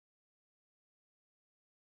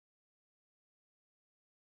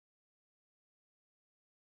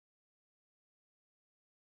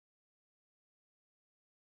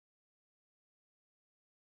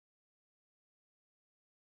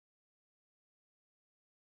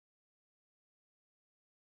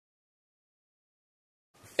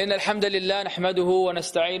إن الحمد لله نحمده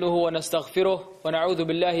ونستعينه ونستغفره ونعوذ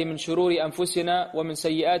بالله من شرور أنفسنا ومن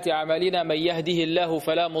سيئات أعمالنا من يهده الله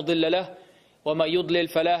فلا مضل له ومن يضلل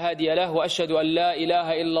فلا هادي له وأشهد أن لا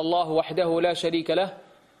إله إلا الله وحده لا شريك له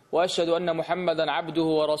وأشهد أن محمدا عبده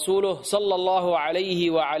ورسوله صلى الله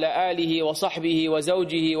عليه وعلى آله وصحبه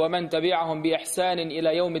وزوجه ومن تبعهم بإحسان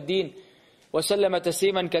إلى يوم الدين وسلم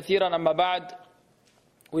تسليما كثيرا. أما بعد,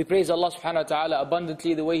 we praise Allah subhanahu wa ta'ala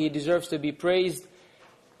abundantly the way He deserves to be praised.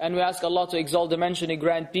 And we ask Allah to exalt the mention and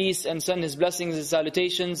grant peace and send His blessings and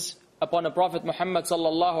salutations upon the Prophet Muhammad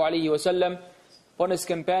sallallahu alaihi wasallam, upon his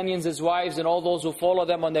companions, his wives, and all those who follow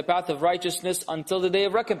them on their path of righteousness until the day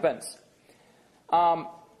of recompense.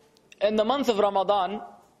 In the month of Ramadan,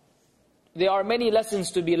 there are many lessons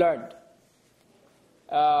to be learned.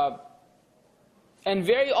 And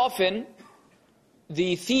very often,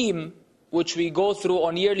 the theme which we go through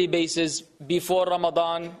on yearly basis before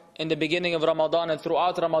Ramadan, in the beginning of Ramadan and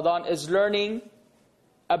throughout Ramadan, is learning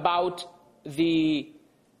about the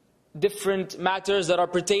different matters that are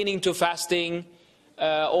pertaining to fasting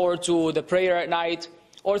or to the prayer at night,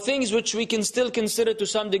 or things which we can still consider to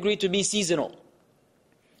some degree to be seasonal.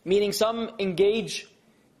 Meaning some engage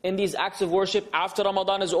in these acts of worship after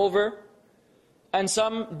Ramadan is over, and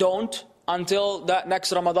some don't until that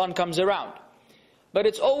next Ramadan comes around. But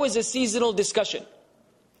it's always a seasonal discussion.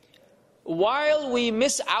 While we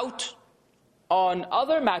miss out on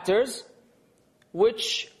other matters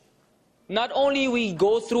which not only we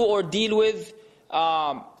go through or deal with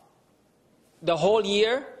the whole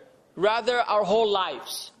year, rather our whole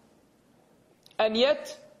lives. And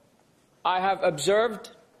yet, I have observed,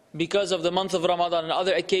 because of the month of Ramadan and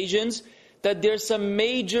other occasions, that there's some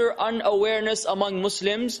major unawareness among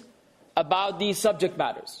Muslims about these subject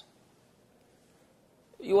matters.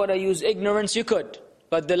 You want to use ignorance, you could.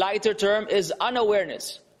 But the lighter term is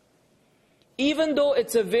unawareness. Even though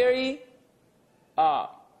it's a very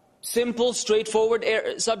simple, straightforward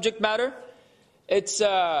subject matter, it's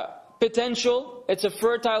potential, it's a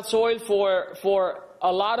fertile soil for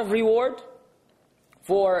a lot of reward,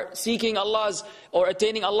 for seeking Allah's or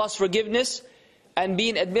attaining Allah's forgiveness and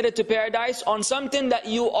being admitted to paradise on something that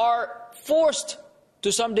you are forced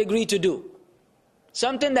to some degree to do.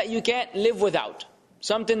 Something that you can't live without.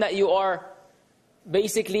 Something that you are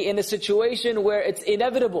basically in a situation where it's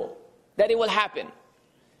inevitable that it will happen.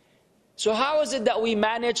 So how is it that we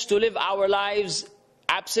manage to live our lives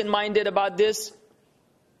absent-minded about this?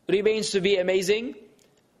 Remains to be amazing.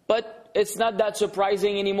 But it's not that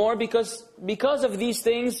surprising anymore because of these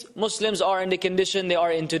things, Muslims are in the condition they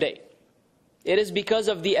are in today. It is because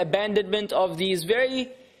of the abandonment of these very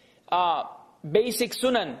basic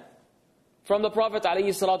sunnah from the Prophet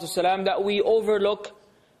ﷺ that we overlook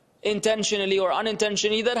intentionally or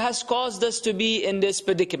unintentionally, that has caused us to be in this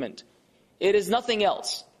predicament. It is nothing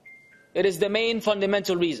else. It is the main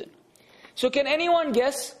fundamental reason. So can anyone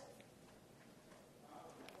guess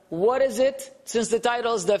what is it, since the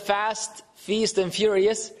title is the Fast, Feast and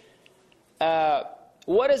Furious,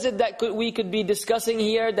 what is it that we could be discussing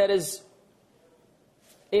here that is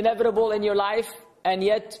inevitable in your life, and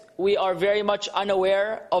yet we are very much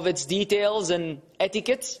unaware of its details and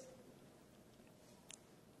etiquettes?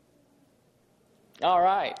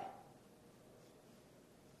 Alright.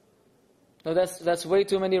 No, that's way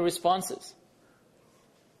too many responses.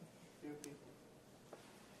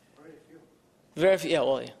 Very few. Yeah,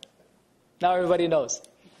 well, yeah. Now everybody knows.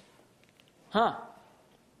 Huh?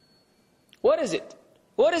 What is it?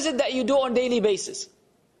 What is it that you do on daily basis?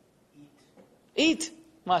 Eat.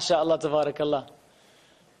 MashaAllah, tabarakallah.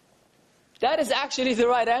 That is actually the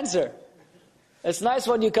right answer. It's nice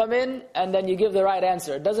when you come in and then you give the right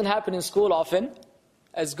answer. It doesn't happen in school often,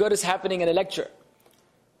 as good as happening in a lecture.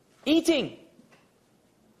 Eating.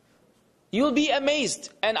 You'll be amazed.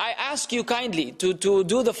 And I ask you kindly to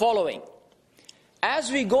do the following.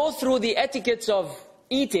 As we go through the etiquettes of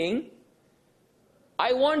eating,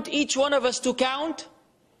 I want each one of us to count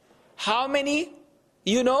how many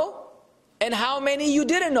you know and how many you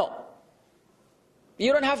didn't know.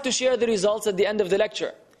 You don't have to share the results at the end of the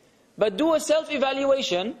lecture. But do a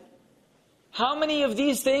self-evaluation. How many of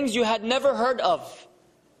these things you had never heard of?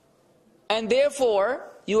 And therefore,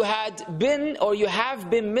 you had been or you have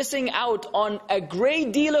been missing out on a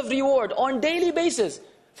great deal of reward on daily basis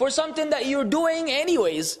for something that you're doing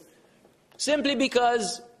anyways, simply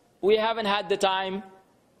because we haven't had the time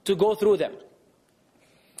to go through them.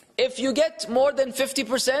 If you get more than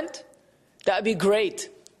 50%, that'd be great.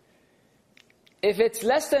 If it's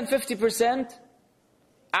less than 50%,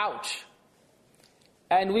 ouch.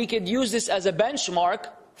 And we could use this as a benchmark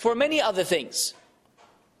for many other things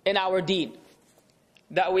in our deen.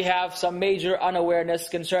 that we have some major unawareness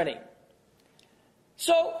concerning.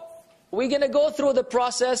 So, we're going to go through the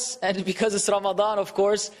process, and because it's Ramadan, of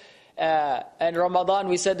course, and Ramadan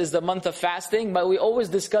we said is the month of fasting, but we always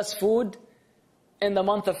discuss food in the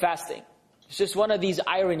month of fasting. It's just one of these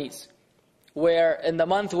ironies, where in the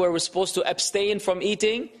month where we're supposed to abstain from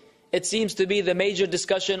eating, it seems to be the major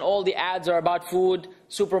discussion. All the ads are about food,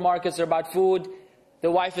 supermarkets are about food,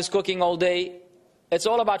 the wife is cooking all day. It's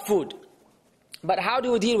all about food. But how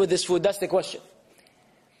do we deal with this food? That's the question.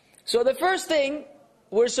 So the first thing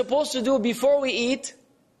we're supposed to do before we eat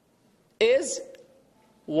is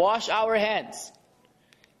wash our hands.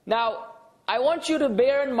 Now, I want you to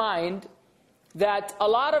bear in mind that a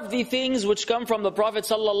lot of the things which come from the Prophet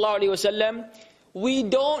ﷺ, we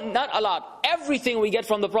don't, not a lot, everything we get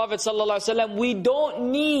from the Prophet ﷺ, we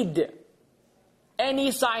don't need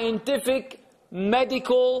any scientific,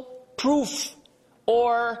 medical proof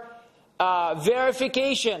or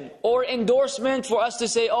verification or endorsement for us to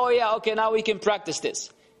say, oh yeah, okay, now we can practice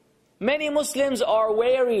this. Many Muslims are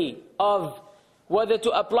wary of whether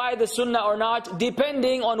to apply the Sunnah or not,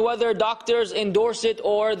 depending on whether doctors endorse it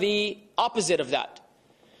or the opposite of that.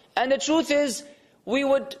 And the truth is, we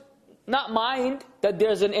would not mind that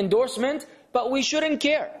there's an endorsement, but we shouldn't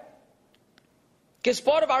care. Because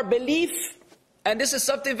part of our belief, and this is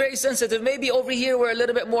something very sensitive, maybe over here we're a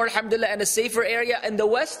little bit more, alhamdulillah, in a safer area. In the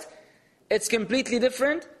West, it's completely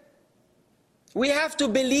different. We have to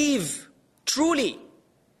believe truly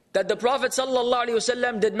that the Prophet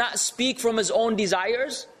ﷺ did not speak from his own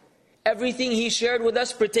desires. Everything he shared with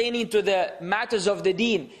us pertaining to the matters of the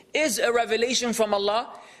deen is a revelation from Allah,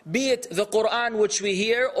 be it the Quran which we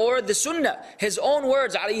hear or the Sunnah, his own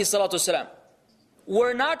words ﷺ.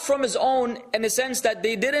 Were not from his own in the sense that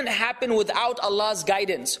they didn't happen without Allah's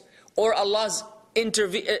guidance or Allah's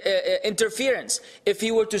interference. If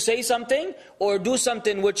he were to say something or do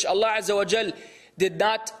something which Allah Azza wa Jal did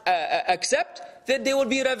not accept, then there will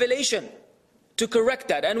be revelation to correct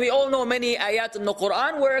that. And we all know many ayat in the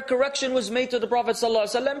Quran where a correction was made to the Prophet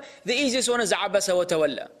ﷺ. The easiest one is Abasa wa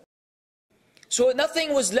Tawalla. So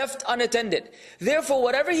nothing was left unattended. Therefore,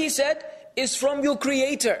 whatever he said is from your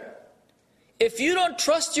Creator. If you don't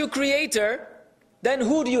trust your Creator, then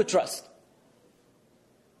who do you trust?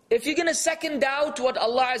 If you're going to second doubt what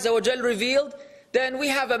Allah Azza wa Jal revealed, then we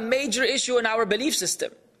have a major issue in our belief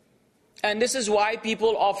system. And this is why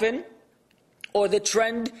people often, or the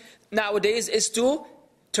trend nowadays is to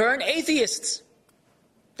turn atheists.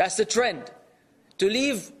 That's the trend. To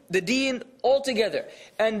leave the deen altogether.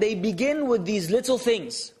 And they begin with these little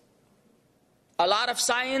things. A lot of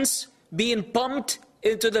science being pumped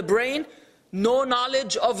into the brain, no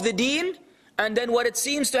knowledge of the deen, and then what it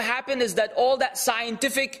seems to happen is that all that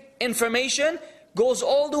scientific information goes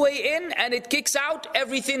all the way in and it kicks out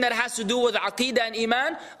everything that has to do with Aqidah and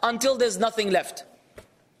Iman until there's nothing left.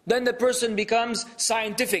 Then the person becomes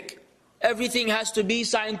scientific. Everything has to be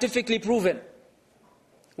scientifically proven.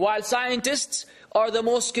 While scientists are the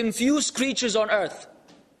most confused creatures on earth.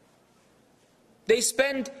 They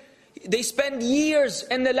spend years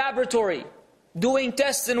in the laboratory doing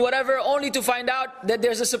tests and whatever, only to find out that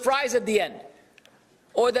there's a surprise at the end.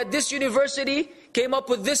 Or that this university came up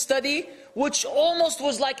with this study, which almost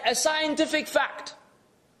was like a scientific fact.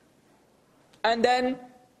 And then,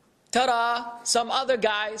 ta-da, some other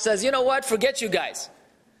guy says, you know what, forget you guys.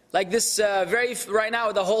 Like this right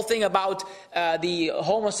now, the whole thing about the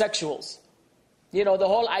homosexuals. You know, the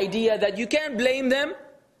whole idea that you can't blame them.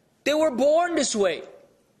 They were born this way.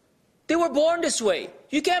 They were born this way.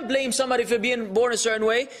 You can't blame somebody for being born a certain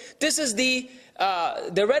way. This is the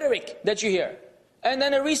rhetoric that you hear. And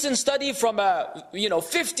then a recent study from a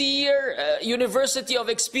 50-year university of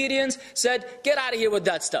experience said, get out of here with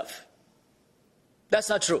that stuff. That's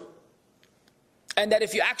not true. And that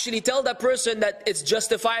if you actually tell that person that it's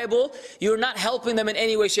justifiable, you're not helping them in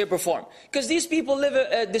any way, shape or form. Because these people live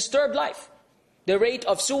a disturbed life. The rate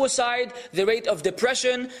of suicide, the rate of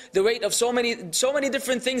depression, the rate of so many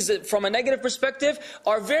different things that from a negative perspective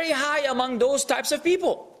are very high among those types of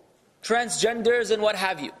people. Transgenders and what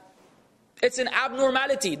have you. It's an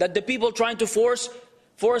abnormality that the people trying to force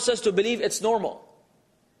us to believe it's normal.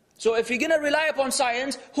 So if you're going to rely upon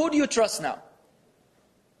science, who do you trust now?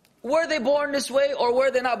 Were they born this way or were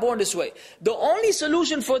they not born this way? The only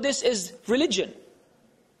solution for this is religion.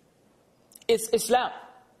 It's Islam.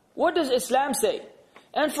 What does Islam say?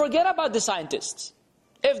 And forget about the scientists.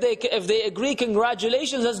 If they agree,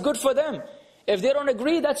 congratulations, that's good for them. If they don't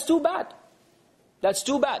agree, that's too bad. That's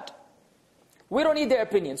too bad. We don't need their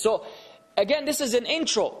opinion. So, again, this is an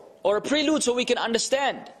intro or a prelude so we can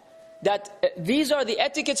understand that these are the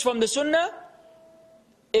etiquettes from the Sunnah.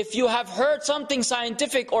 If you have heard something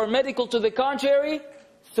scientific or medical to the contrary,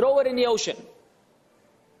 throw it in the ocean.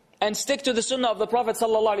 And stick to the sunnah of the Prophet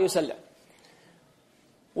ﷺ.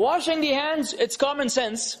 Washing the hands, it's common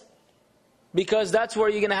sense. Because that's where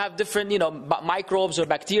you're going to have different, microbes or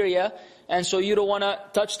bacteria. And so you don't want to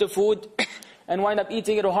touch the food and wind up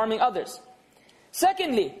eating it or harming others.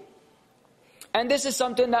 Secondly, and this is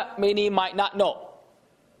something that many might not know.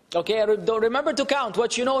 Okay, remember to count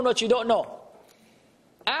what you know and what you don't know.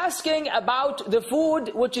 Asking about the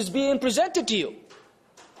food which is being presented to you.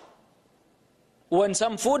 When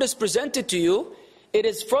some food is presented to you, it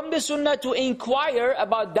is from the sunnah to inquire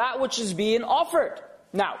about that which is being offered.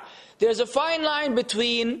 Now, there's a fine line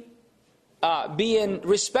between being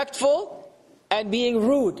respectful and being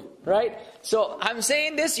rude, right? So I'm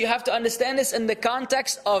saying this, you have to understand this in the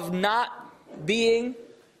context of not being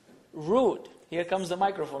rude. Here comes the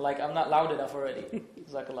microphone, like I'm not loud enough already.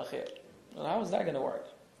 Jazakallah khair. Well, how is that going to work?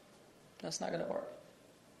 That's not going to work.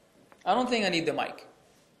 I don't think I need the mic.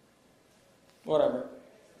 Whatever.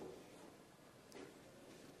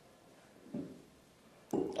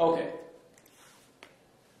 Okay.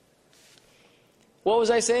 What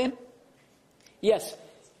was I saying? Yes.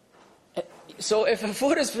 So if a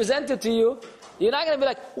food is presented to you, you're not going to be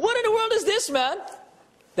like, what in the world is this, man?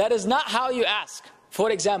 That is not how you ask,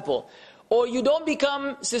 for example. Or you don't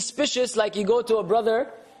become suspicious like you go to a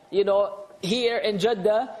brother, here in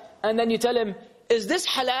Jeddah, and then you tell him, is this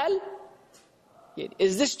halal?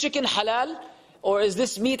 Is this chicken halal? Or is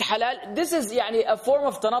this meat halal? This is a form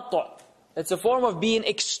of tanattu'. It's a form of being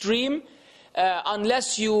extreme,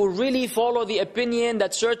 unless you really follow the opinion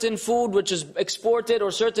that certain food which is exported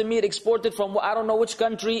or certain meat exported from I don't know which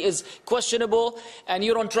country is questionable, and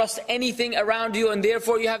you don't trust anything around you, and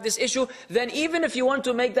therefore you have this issue, then even if you want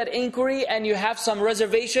to make that inquiry and you have some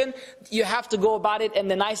reservation, you have to go about it in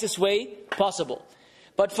the nicest way possible.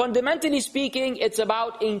 But fundamentally speaking, it's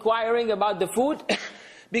about inquiring about the food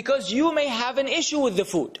because you may have an issue with the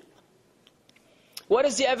food. What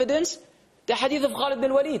is the evidence? The hadith of Khalid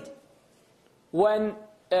bin Walid. When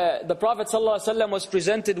the Prophet ﷺ was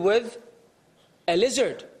presented with a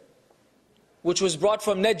lizard, which was brought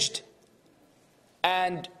from Najd,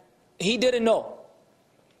 and he didn't know.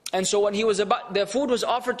 And so when the food was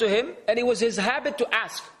offered to him, and it was his habit to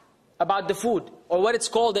ask about the food, or what it's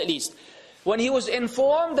called at least. When he was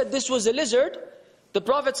informed that this was a lizard, the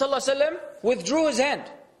Prophet ﷺ withdrew his hand.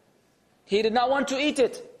 He did not want to eat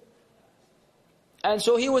it. And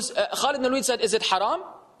so Khalid bin Walid said, is it haram?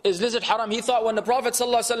 Is lizard haram? He thought when the Prophet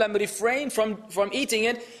ﷺ refrained from eating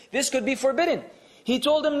it, this could be forbidden. He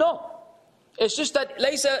told him no. It's just that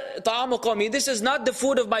laysa ta'amu qawmi. This is not the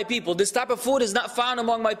food of my people. This type of food is not found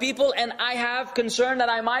among my people, and I have concern that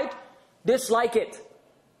I might dislike it.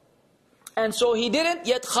 And so he didn't,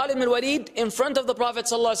 yet Khalid bin Walid in front of the Prophet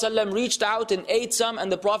ﷺ reached out and ate some,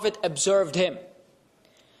 and the Prophet observed him.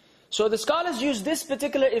 So the scholars use this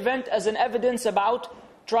particular event as an evidence about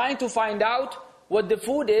trying to find out what the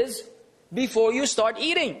food is before you start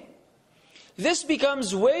eating. This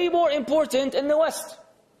becomes way more important in the West.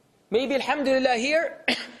 Maybe alhamdulillah here,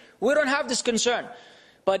 we don't have this concern.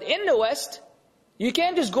 But in the West, you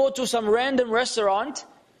can't just go to some random restaurant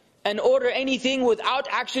and order anything without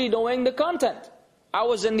actually knowing the content. I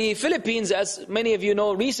was in the Philippines, as many of you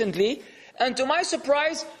know, recently, and to my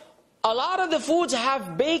surprise, a lot of the foods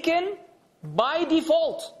have bacon by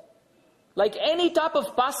default. Like any type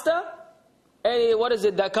of pasta,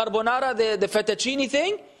 the carbonara, the fettuccine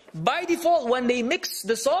thing, by default, when they mix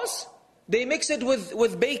the sauce, they mix it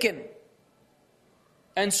with bacon.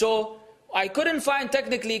 And so, I couldn't find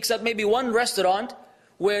technically, except maybe one restaurant,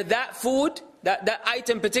 where that food, that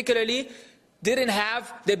item particularly, didn't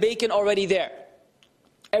have the bacon already there.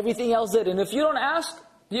 Everything else did. And if you don't ask,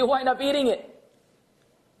 you wind up eating it.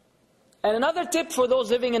 And another tip for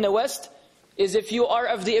those living in the West, is if you are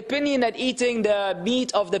of the opinion that eating the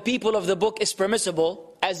meat of the people of the book is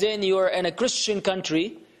permissible, as in you're in a Christian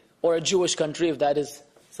country, or a Jewish country, if that is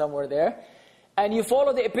somewhere there, and you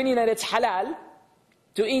follow the opinion that it's halal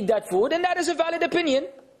to eat that food, and that is a valid opinion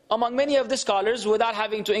among many of the scholars, without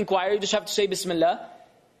having to inquire, you just have to say Bismillah.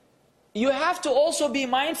 You have to also be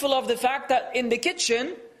mindful of the fact that in the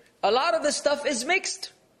kitchen, a lot of the stuff is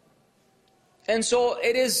mixed. And so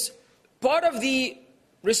it is part of the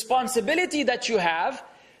responsibility that you have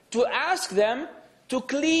to ask them to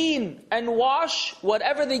clean and wash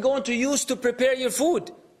whatever they're going to use to prepare your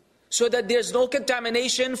food, so that there's no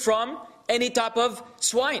contamination from any type of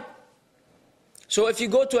swine. So if you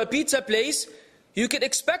go to a pizza place, you could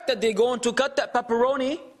expect that they're going to cut that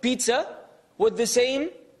pepperoni pizza with the same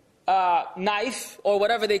knife or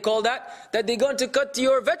whatever they call that they're going to cut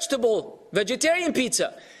your vegetarian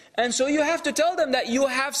pizza. And so you have to tell them that you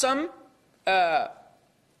have some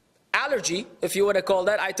allergy, if you want to call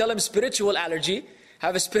that. I tell them spiritual allergy.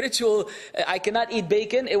 Have a spiritual, I cannot eat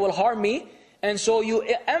bacon, it will harm me. And so you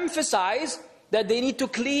emphasize that they need to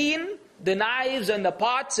clean the knives and the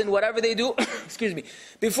pots and whatever they do, excuse me,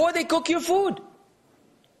 before they cook your food.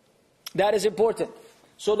 That is important,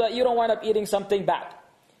 so that you don't wind up eating something bad.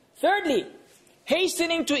 Thirdly,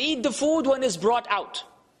 hastening to eat the food when it's brought out.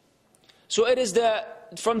 So it is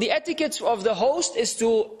from the etiquette of the host is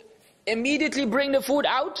to immediately bring the food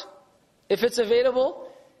out, if it's available.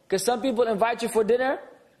 Because some people invite you for dinner,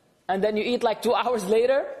 and then you eat like 2 hours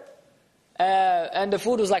later, and the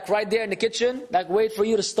food was like right there in the kitchen, like wait for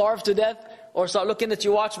you to starve to death, or start looking at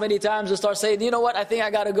your watch many times and start saying, you know what, I think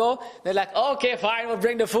I gotta go. They're like, okay, fine, we'll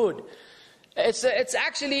bring the food. It's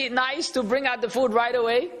actually nice to bring out the food right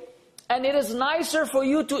away, and it is nicer for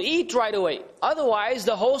you to eat right away. Otherwise,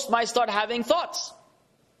 the host might start having thoughts.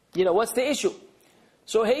 You know, what's the issue?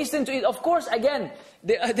 So hasten to eat. Of course, again,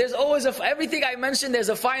 there's always everything I mentioned, there's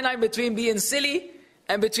a fine line between being silly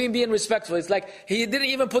and between being respectful. It's like, he didn't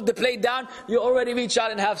even put the plate down, you already reach out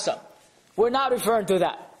and have some. We're not referring to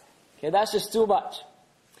that. Okay, that's just too much.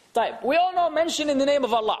 Type. We all know mention in the name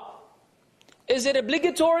of Allah. Is it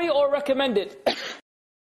obligatory or recommended?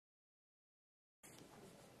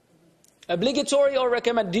 Obligatory or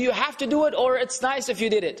recommended? Do you have to do it, or it's nice if you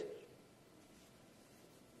did it?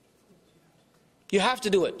 You have to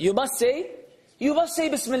do it. You must say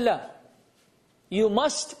Bismillah. You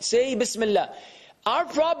must say Bismillah. Our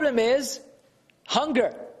problem is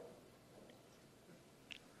hunger.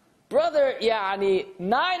 Brother,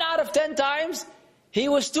 9 out of 10 times, he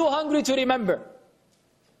was too hungry to remember.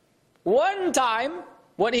 One time,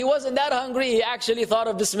 when he wasn't that hungry, he actually thought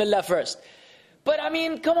of Bismillah first. But I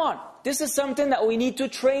mean, come on. This is something that we need to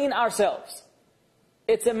train ourselves.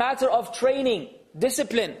 It's a matter of training,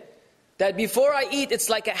 discipline. That before I eat, it's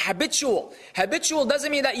like a habitual. Habitual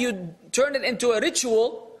doesn't mean that you turn it into a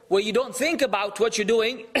ritual where you don't think about what you're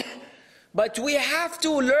doing. But we have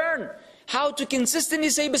to learn how to consistently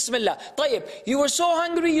say Bismillah. طيب, you were so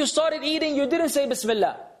hungry, you started eating, you didn't say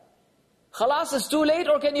Bismillah. Khalas, it's too late,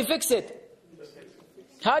 or can you fix it?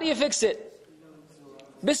 How do you fix it?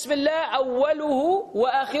 Bismillah awwaluhu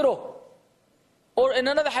wa akhiruh. Or in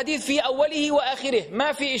another hadith, fi awwalihi wa akhirih.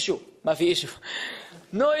 Ma fi issue. Ma fi issue.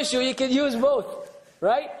 No issue, you can use both,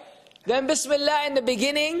 right? Then Bismillah in the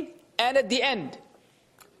beginning and at the end.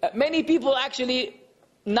 Many people actually,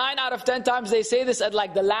 9 out of 10 times they say this at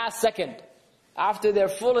like the last second. After they're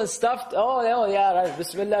full and stuffed, oh yeah, right.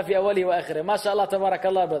 Bismillah fi awwalihi wa akhirih. MashaAllah,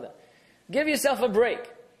 tabarakallah, brother. Give yourself a break.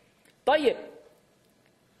 طيب.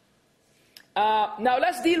 Now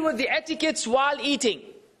let's deal with the etiquettes while eating.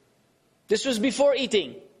 This was before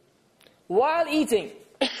eating. While eating.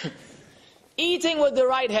 Eating with the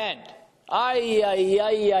right hand.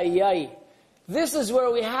 Ay. This is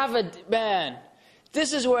where we have it, man.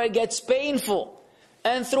 This is where it gets painful.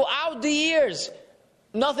 And throughout the years,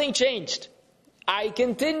 nothing changed. I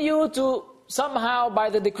continue to somehow, by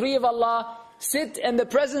the decree of Allah, sit in the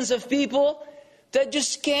presence of people that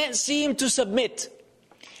just can't seem to submit.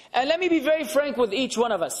 And let me be very frank with each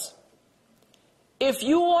one of us. If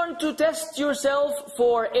you want to test yourself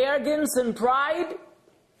for arrogance and pride,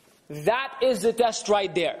 that is the test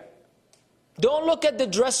right there. Don't look at the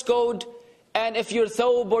dress code and if your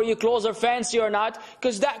thobe or your clothes are fancy or not,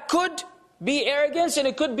 because that could be arrogance and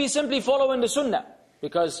it could be simply following the Sunnah.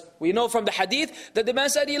 Because we know from the hadith that the man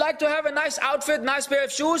said he liked to have a nice outfit, nice pair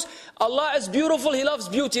of shoes. Allah is beautiful, He loves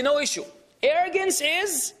beauty, no issue. Arrogance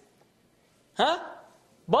is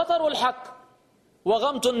batarul haqq wa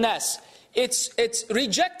ghamtun nas. It's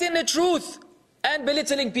rejecting the truth and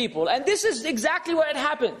belittling people. And this is exactly where it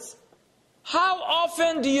happens. How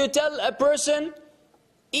often do you tell a person,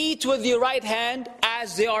 eat with your right hand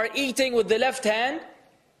as they are eating with the left hand?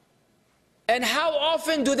 And how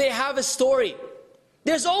often do they have a story?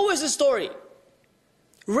 There's always a story.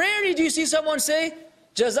 Rarely do you see someone say,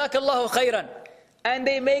 Jazakallahu khairan, and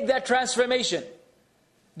they make that transformation.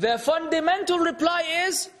 The fundamental reply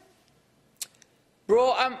is,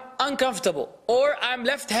 bro, I'm uncomfortable, or I'm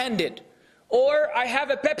left-handed, or I have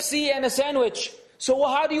a Pepsi and a sandwich. So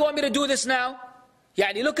how do you want me to do this now?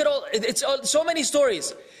 Yani, look at so many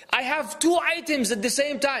stories. I have 2 items at the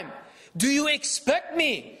same time. Do you expect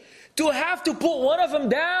me to have to put one of them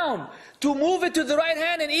down, to move it to the right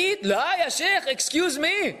hand and eat? La ya sheikh, excuse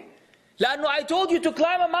me. La'anno, I told you to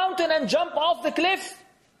climb a mountain and jump off the cliff.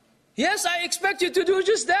 Yes, I expect you to do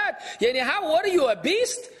just that. Yani, what are you, a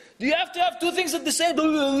beast? Do you have to have two things at the same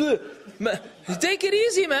time? Take it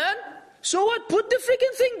easy, man. So what? Put the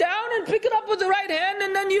freaking thing down and pick it up with the right hand,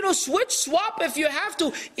 and then, switch, swap if you have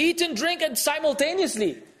to. Eat and drink and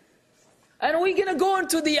simultaneously. And we're going to go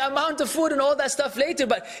into the amount of food and all that stuff later,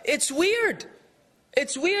 but it's weird.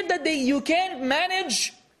 It's weird that you can't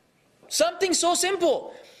manage something so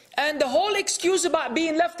simple. And the whole excuse about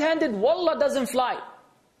being left-handed, wallah, doesn't fly.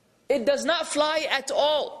 It does not fly at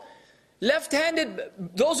all. Left-handed,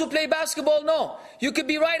 those who play basketball know. You could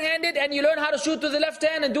be right-handed and you learn how to shoot with the left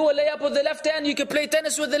hand and do a layup with the left hand. You could play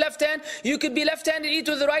tennis with the left hand. You could be left-handed, eat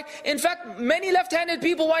with the right. In fact, many left-handed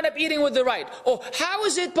people wind up eating with the right. Oh, how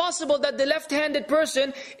is it possible that the left-handed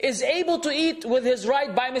person is able to eat with his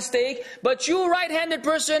right by mistake, but you right-handed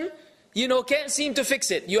person, can't seem to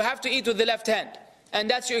fix it. You have to eat with the left hand. And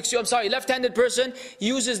that's your excuse. I'm sorry, left-handed person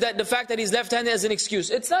uses the fact that he's left-handed as an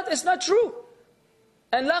excuse. It's not true.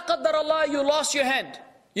 And la qaddar Allah, you lost your hand.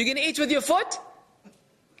 You're going to eat with your foot?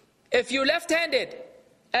 If you're left-handed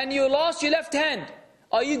and you lost your left hand,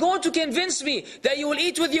 are you going to convince me that you will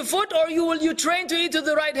eat with your foot, or will you train to eat with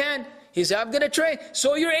the right hand? He said, I'm going to train.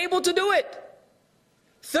 So you're able to do it.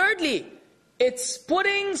 Thirdly, it's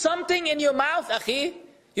putting something in your mouth, akhi.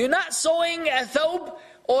 You're not sewing a thawb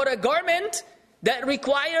or a garment that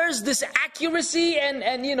requires this accuracy and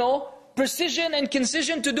precision and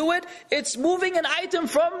concision to do it. It's moving an item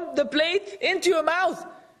from the plate into your mouth.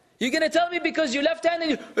 You're going to tell me because you're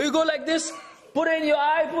left-handed, you go like this, put it in your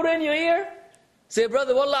eye, put it in your ear. Say,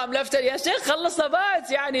 brother, wallah, I'm left-handed. Ya Shaykh, khalas nabat,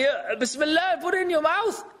 yani, bismillah, put it in your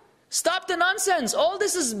mouth. Stop the nonsense. All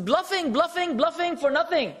this is bluffing for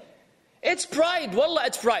nothing. It's pride, wallah,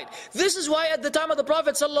 it's pride. This is why at the time of the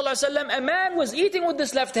Prophet ﷺ, a man was eating with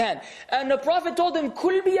this left hand. And the Prophet told him,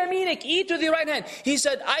 Kul bi yaminik, eat with your right hand. He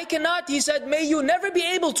said, I cannot. He said, may you never be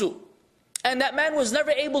able to. And that man was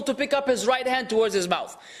never able to pick up his right hand towards his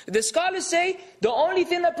mouth. The scholars say, the only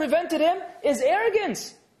thing that prevented him is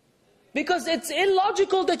arrogance. Because it's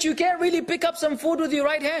illogical that you can't really pick up some food with your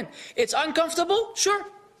right hand. It's uncomfortable, sure,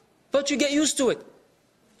 but you get used to it.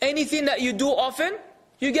 Anything that you do often,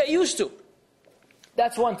 you get used to.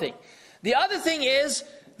 That's one thing. The other thing is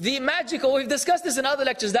the magical, we've discussed this in other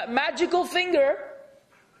lectures, that magical finger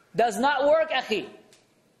does not work, akhi.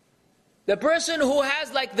 The person who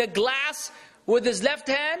has like the glass with his left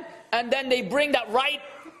hand, and then they bring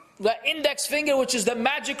the index finger, which is the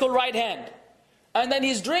magical right hand. And then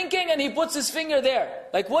he's drinking and he puts his finger there.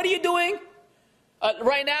 Like, what are you doing?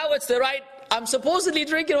 Right now it's the right, I'm supposedly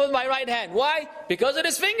drinking with my right hand. Why? Because of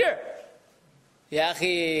his finger. Ya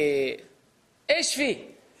akhi, ishfi.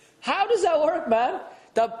 How does that work, man?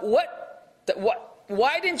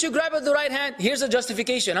 Why didn't you grab with the right hand? Here's a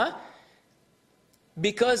justification, huh?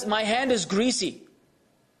 Because my hand is greasy.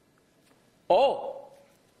 Oh,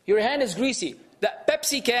 your hand is greasy. That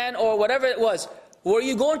Pepsi can or whatever it was, were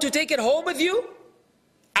you going to take it home with you?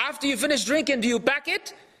 After you finish drinking, do you pack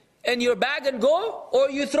it in your bag and go? Or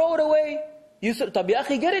you throw it away? Tab ya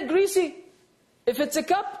akhi, get it greasy. If it's a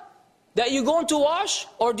cup that you're going to wash,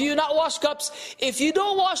 or do you not wash cups? If you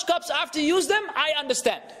don't wash cups after you use them, I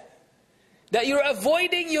understand. That you're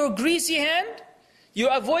avoiding your greasy hand,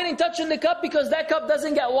 you're avoiding touching the cup because that cup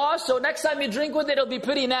doesn't get washed, so next time you drink with it, it'll be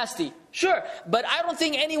pretty nasty. Sure, but I don't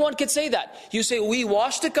think anyone could say that. You say, we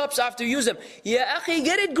wash the cups after you use them. Ya akhi,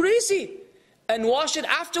 get it greasy and wash it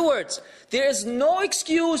afterwards. There is no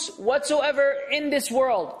excuse whatsoever in this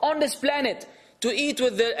world, on this planet, to eat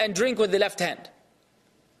with and drink with the left hand.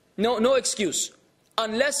 No excuse.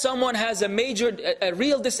 Unless someone has a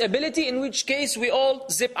real disability, in which case we all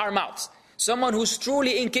zip our mouths. Someone who's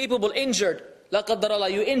truly incapable, injured. La qaddar Allah,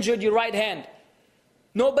 you injured your right hand.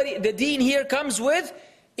 The deen here comes with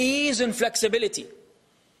ease and flexibility.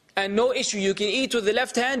 And no issue, you can eat with the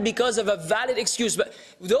left hand because of a valid excuse. But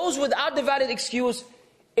those without the valid excuse,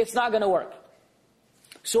 it's not going to work.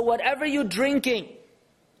 So whatever you're drinking,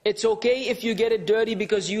 it's okay if you get it dirty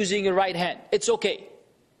because you're using your right hand. It's okay.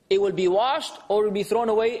 It will be washed or it will be thrown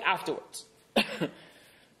away afterwards.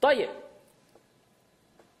 طيب.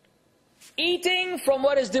 Eating from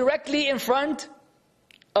what is directly in front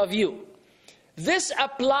of you. This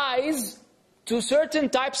applies to certain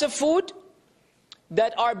types of food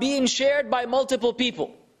that are being shared by multiple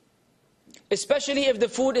people. Especially if the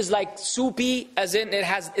food is like soupy, as in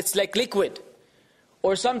it's like liquid.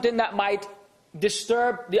 Or something that might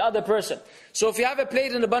disturb the other person. So if you have a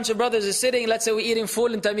plate and a bunch of brothers are sitting, let's say we're eating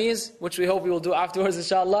full in tamiz, which we hope we will do afterwards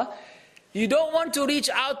inshallah. You don't want to reach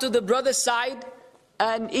out to the brother's side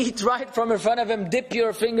and eat right from in front of him, dip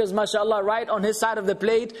your fingers, mashallah, right on his side of the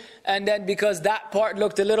plate, and then because that part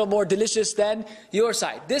looked a little more delicious than your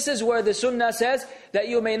side. This is where the sunnah says that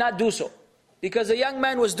you may not do so. Because a young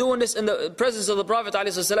man was doing this in the presence of the Prophet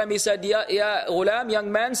ﷺ. He said, Ya ghulam,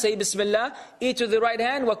 young man, say Bismillah, eat with the right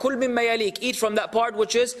hand, wa kul mimma yalik, eat from that part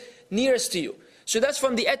which is nearest to you. So that's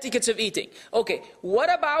from the etiquettes of eating. Okay,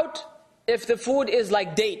 what about if the food is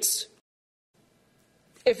like dates?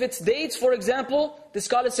 If it's dates, for example, the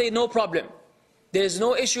scholars say no problem. There is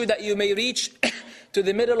no issue that you may reach to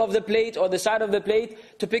the middle of the plate or the side of the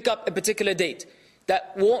plate to pick up a particular date.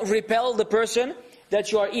 That won't repel the person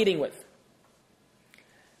that you are eating with.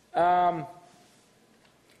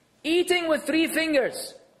 Eating with 3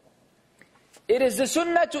 fingers. It is the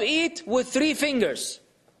sunnah to eat with 3 fingers.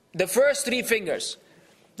 The first 3 fingers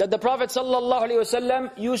that the Prophet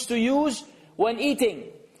ﷺ used to use when eating.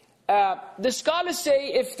 The scholars say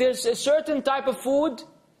if there's a certain type of food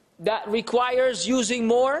that requires using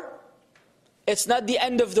more, it's not the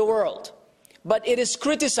end of the world. But it is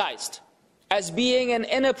criticized as being an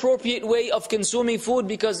inappropriate way of consuming food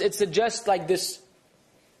because it suggests like this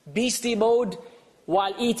beastie mode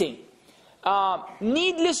while eating.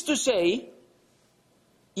 Needless to say,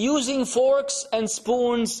 using forks and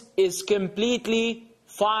spoons is completely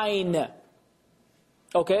fine.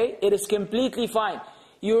 Okay? It is completely fine.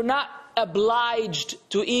 You're not obliged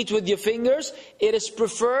to eat with your fingers. It is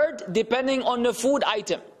preferred depending on the food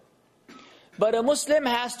item. But a Muslim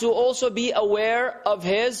has to also be aware of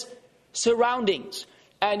his surroundings.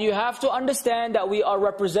 And you have to understand that we are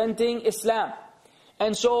representing Islam.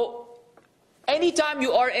 And so, anytime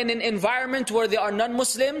you are in an environment where there are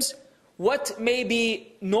non-Muslims, what may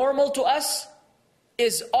be normal to us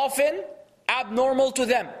is often abnormal to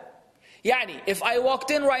them. Yani, if I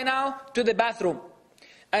walked in right now to the bathroom,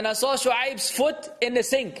 and I saw Shu'aib's foot in the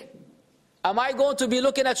sink, am I going to be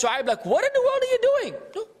looking at Shu'aib like, what in the world are you doing?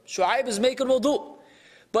 No, Shu'aib is making wudu.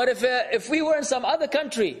 But if we were in some other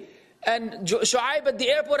country, and Shu'aib at the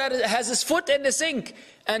airport has his foot in the sink,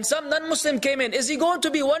 and some non-Muslim came in, is he going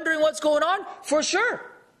to be wondering what's going on? For sure.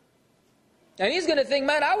 And he's going to think,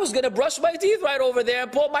 man, I was going to brush my teeth right over there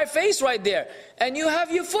and put my face right there. And you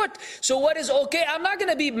have your foot. So what is okay? I'm not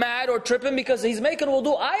going to be mad or tripping because he's making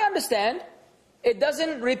wudu. I understand. It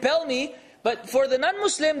doesn't repel me. But for the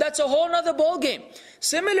non-Muslim, that's a whole other ball game.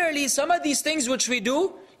 Similarly, some of these things which we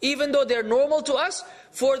do, even though they're normal to us,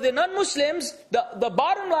 for the non-Muslims, the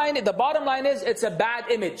bottom line is it's a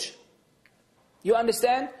bad image. You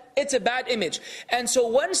understand? It's a bad image. And so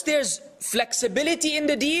once there's flexibility in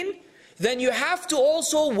the deen, then you have to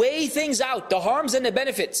also weigh things out, the harms and the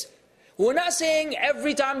benefits. We're not saying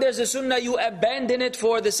every time there's a sunnah you abandon it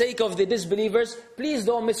for the sake of the disbelievers. Please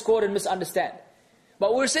don't misquote and misunderstand.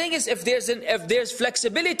 But what we're saying is if there's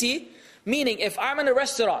flexibility, meaning if I'm in a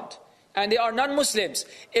restaurant and there are non-Muslims,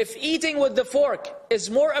 if eating with the fork is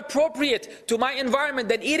more appropriate to my environment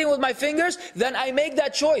than eating with my fingers, then I make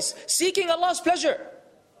that choice, seeking Allah's pleasure.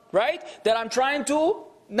 Right? That I'm trying to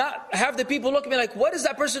not have the people look at me like, what is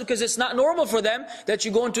that person? Because it's not normal for them that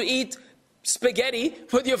you're going to eat spaghetti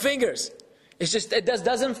with your fingers. It's just, it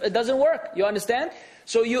doesn't work. You understand?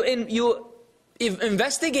 So you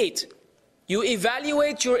investigate, you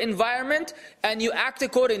evaluate your environment, and you act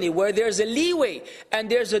accordingly. Where there's a leeway and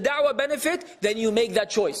there's a da'wah benefit, then you make that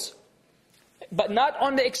choice. But not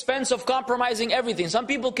on the expense of compromising everything. Some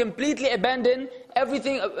people completely abandon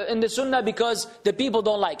everything in the sunnah because the people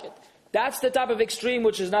don't like it. That's the type of extreme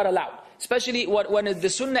which is not allowed. Especially when the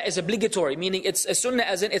sunnah is obligatory, meaning it's a sunnah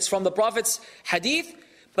as in it's from the Prophet's hadith,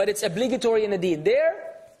 but it's obligatory in the deen.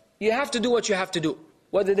 There, you have to do what you have to do,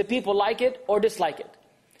 whether the people like it or dislike it.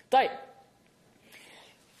 Right.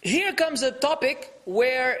 Here comes a topic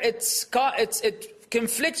where it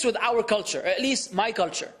conflicts with our culture, at least my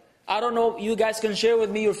culture. I don't know, you guys can share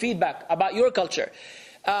with me your feedback about your culture.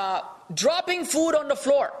 Dropping food on the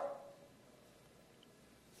floor.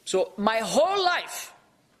 So my whole life,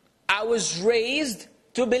 I was raised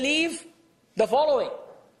to believe the following.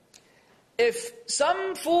 If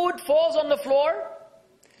some food falls on the floor,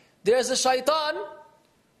 there's a shaitan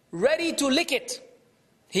ready to lick it.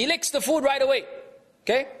 He licks the food right away.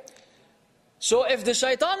 Okay? So if the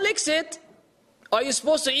shaitan licks it, are you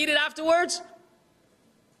supposed to eat it afterwards?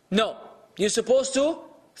 No. You're supposed to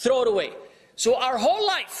throw it away. So our whole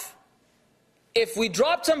life, if we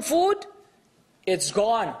drop some food, it's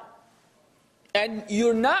gone. And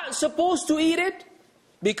you're not supposed to eat it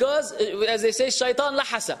because, as they say, shaitan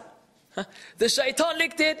lahasa. The shaitan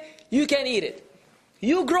licked it, you can't eat it.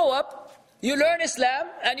 You grow up, you learn Islam,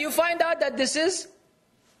 and you find out that this is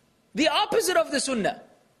the opposite of the sunnah.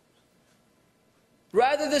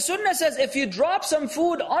 Rather, the sunnah says if you drop some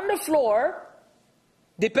food on the floor,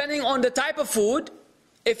 depending on the type of food,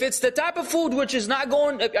 if it's the type of food which is not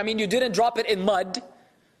going, I mean, you didn't drop it in mud,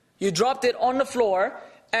 you dropped it on the floor,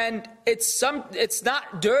 and it's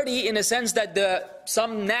not dirty in a sense that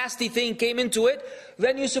some nasty thing came into it,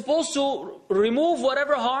 then you're supposed to remove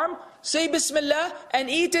whatever harm, say Bismillah, and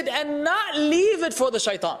eat it, and not leave it for the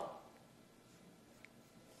shaitan.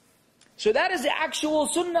 So that is the actual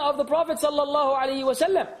sunnah of the Prophet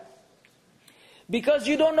ﷺ. Because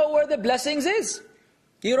you don't know where the blessings is.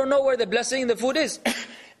 You don't know where the blessing in the food is.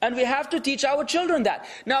 And we have to teach our children that.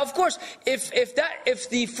 Now, of course, if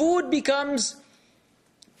the food becomes,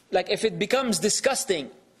 like if it becomes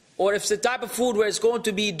disgusting, or if it's the type of food where it's going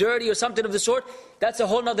to be dirty or something of the sort, that's a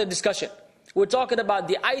whole other discussion. We're talking about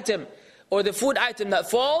the item, or the food item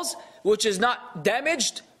that falls, which is not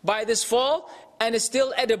damaged by this fall, and is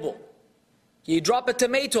still edible. You drop a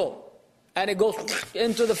tomato, and it goes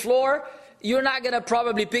into the floor, you're not going to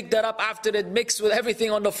probably pick that up after it mixed with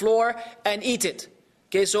everything on the floor and eat it.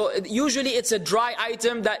 Okay, so usually it's a dry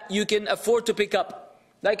item that you can afford to pick up,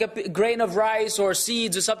 like a grain of rice or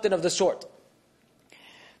seeds or something of the sort.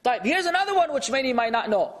 But here's another one which many might not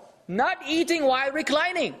know. Not eating while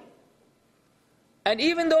reclining. And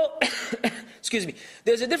even though, excuse me,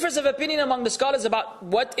 there's a difference of opinion among the scholars about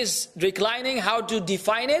what is reclining, how to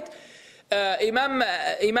define it. Imam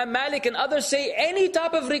Malik and others say any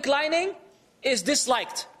type of reclining is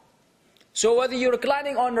disliked. So whether you're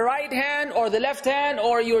reclining on the right hand or the left hand,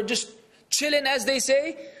 or you're just chilling as they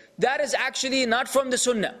say, that is actually not from the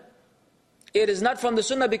sunnah. It is not from the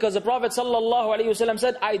sunnah, because the Prophet ﷺ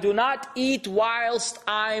said, I do not eat whilst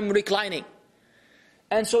I'm reclining.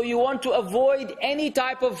 And so you want to avoid any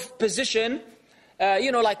type of position,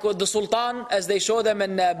 like with the Sultan, as they show them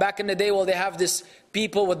back in the day, they have this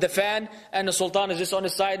people with the fan, and the Sultan is just on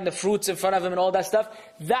his side, and the fruits in front of him and all that stuff.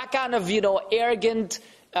 That kind of, arrogant,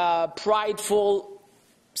 prideful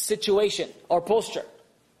situation or posture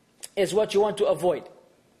is what you want to avoid.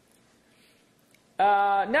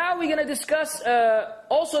 Now we're going to discuss,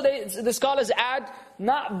 also the scholars add,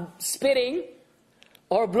 not spitting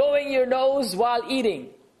or blowing your nose while eating,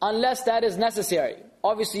 unless that is necessary.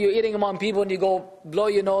 Obviously you're eating among people and you go blow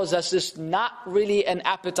your nose, that's just not really an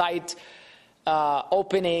appetite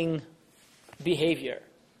opening behavior.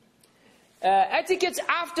 Etiquettes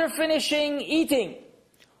after finishing eating.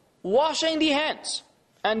 Washing the hands.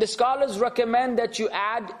 And the scholars recommend that you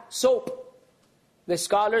add soap. The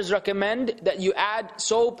scholars recommend that you add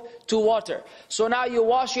soap to water. So now you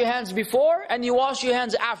wash your hands before and you wash your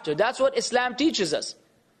hands after. That's what Islam teaches us.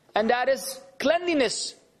 And that is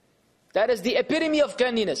cleanliness. That is the epitome of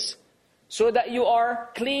cleanliness. So that you are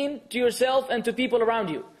clean to yourself and to people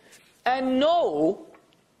around you. And no,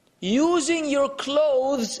 using your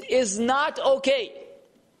clothes is not okay.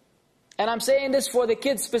 And I'm saying this for the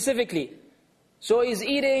kids specifically. So he's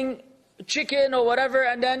eating chicken or whatever,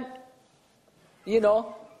 and then,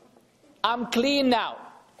 I'm clean now.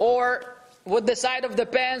 Or with the side of the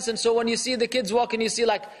pants, and so when you see the kids walking, you see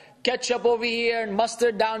like ketchup over here and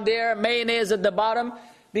mustard down there, mayonnaise at the bottom.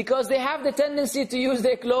 Because they have the tendency to use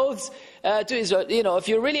their clothes if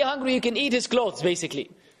you're really hungry, you can eat his clothes,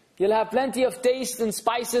 basically. You'll have plenty of taste and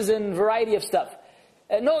spices and variety of stuff.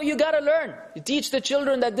 No, you gotta learn. You teach the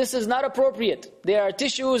children that this is not appropriate. There are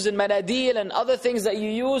tissues and manadil and other things that you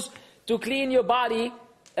use to clean your body,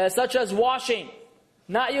 such as washing,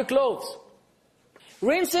 not your clothes.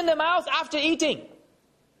 Rinse in the mouth after eating.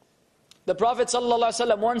 The Prophet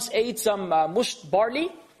ﷺ once ate some mushed barley,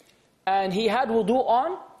 and he had wudu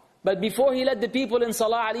on, but before he led the people in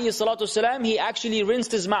salah alayhi salatu wasalam, he actually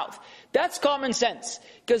rinsed his mouth. That's common sense,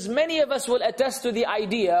 because many of us will attest to the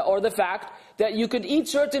idea or the fact that you could eat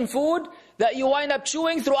certain food that you wind up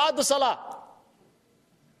chewing throughout the salah.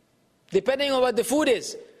 Depending on what the food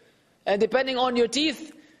is, and depending on your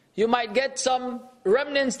teeth, you might get some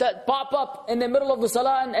remnants that pop up in the middle of the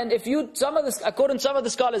salah, and if you, according to some of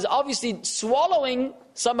the scholars, obviously swallowing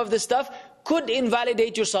some of this stuff could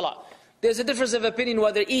invalidate your salah. There's a difference of opinion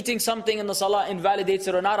whether eating something in the salah invalidates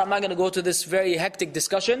it or not. I'm not going to go to this very hectic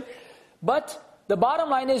discussion. But the bottom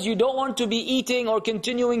line is you don't want to be eating or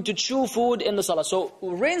continuing to chew food in the salah. So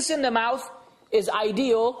rinse in the mouth is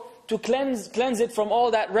ideal to cleanse it from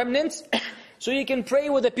all that remnants, so you can pray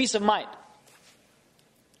with a peace of mind.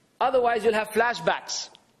 Otherwise you'll have flashbacks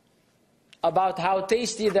about how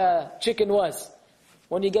tasty the chicken was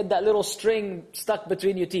when you get that little string stuck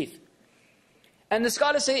between your teeth. And the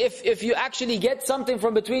scholars say if you actually get something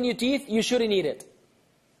from between your teeth, you shouldn't eat it.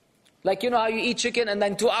 Like how you eat chicken and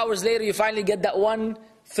then 2 hours later you finally get that one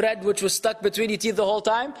thread which was stuck between your teeth the whole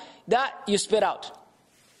time, that you spit out.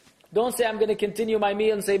 Don't say I'm going to continue my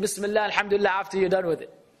meal and say Bismillah, Alhamdulillah after you're done with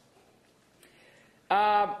it.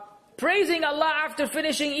 Praising Allah after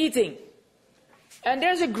finishing eating. And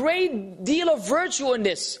there's a great deal of virtue in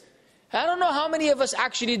this. I don't know how many of us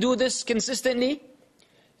actually do this consistently,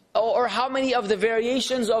 or how many of the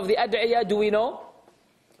variations of the ad'iyah do we know.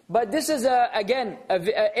 But this is, again, an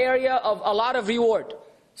area of a lot of reward.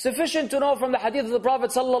 Sufficient to know from the hadith of the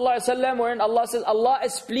Prophet ﷺ, wherein Allah says, Allah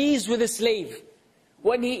is pleased with His slave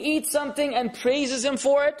when he eats something and praises Him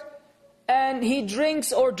for it, and he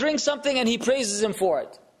drinks something and he praises Him for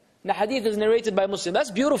it. The hadith is narrated by Muslim.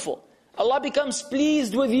 That's beautiful. Allah becomes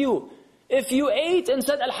pleased with you. If you ate and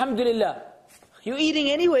said, Alhamdulillah, you're eating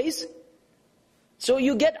anyways. So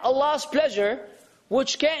you get Allah's pleasure,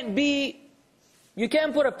 which can't be, you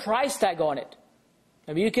can't put a price tag on it.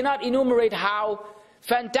 I mean, you cannot enumerate how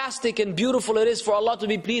fantastic and beautiful it is for Allah to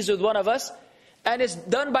be pleased with one of us. And it's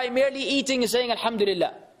done by merely eating and saying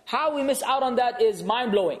Alhamdulillah. How we miss out on that is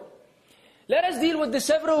mind-blowing. Let us deal with the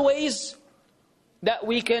several ways that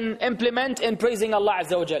we can implement in praising Allah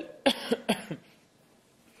Azza wa Jal.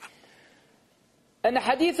 In the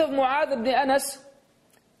hadith of Mu'adh ibn Anas,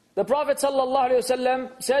 the Prophet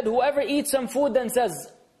ﷺ said, whoever eats some food then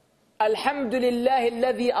says, Alhamdulillah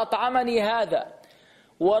alladhi at'amani hadha,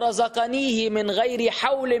 wa razaqanihi min ghayri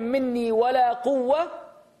hawlin minni wala quwwa,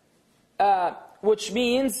 which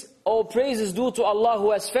means, all praise is due to Allah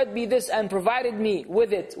who has fed me this and provided me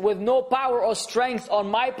with it, with no power or strength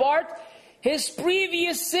on my part. His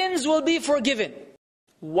previous sins will be forgiven.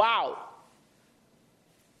 Wow.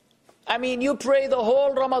 I mean, you pray the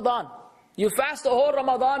whole Ramadan. You fast the whole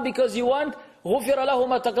Ramadan because you want غُفِرَ لَهُ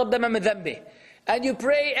مَا تَقَدَّمَ مِنْ ذَنْبِهِ. And you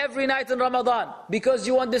pray every night in Ramadan because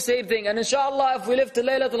you want the same thing. And inshallah, if we live to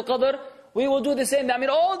Laylatul Qadr, we will do the same. I mean,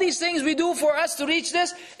 all these things we do for us to reach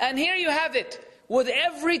this. And here you have it. With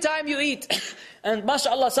every time you eat. And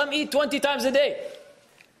mashallah, some eat 20 times a day.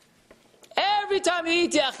 Every time you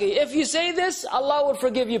eat, ya akhi, if you say this, Allah will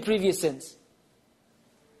forgive you previous sins.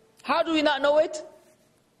 How do we not know it?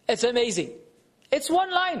 It's amazing. It's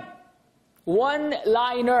one line.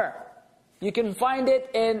 One-liner. You can find it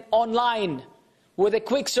online with a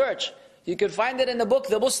quick search. You can find it in the book,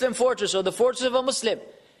 The Muslim Fortress, or The Fortress of a Muslim.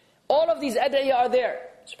 All of these ad'iyah are there.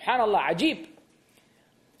 Subhanallah, ajib.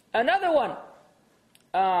 Another one.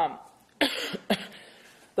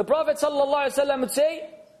 The Prophet ﷺ would say,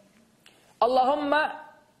 Allahumma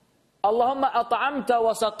at'amta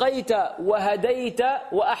wa saqayta wa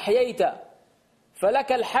hadayta wa ahyayta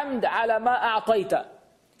falaka alhamd ala ma a'tayta.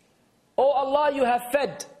 O Allah, you have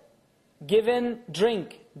fed, given,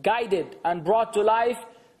 drink, guided and brought to life,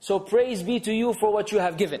 so praise be to you for what you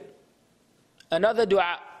have given. Another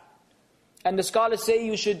dua. And the scholars say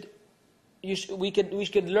we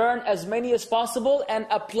could learn as many as possible and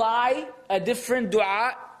apply a different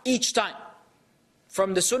dua each time.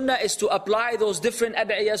 From the sunnah is to apply those different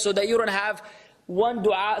ad'iyah so that you don't have one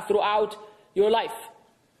dua throughout your life.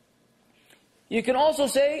 You can also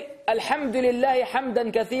say, Alhamdulillah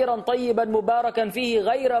hamdan kathiran tayyiban mubarakan fihi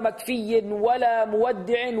ghayra makfiyin wala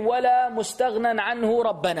muwaddi'in wala mustaghnan anhu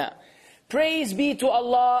rabbana. Praise be to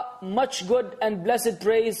Allah, much good and blessed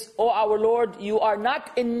praise, O our Lord. You are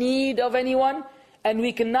not in need of anyone, and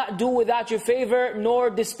we cannot do without your favor, nor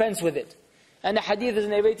dispense with it. And the hadith is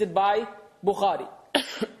narrated by Bukhari.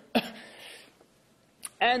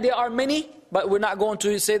 And there are many, but we're not going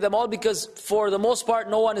to say them all, because for the most part,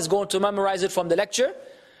 no one is going to memorize it from the lecture.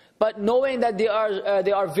 But knowing that there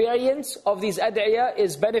are variants of these ad'iyah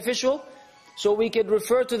is beneficial, so we could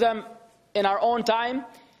refer to them in our own time,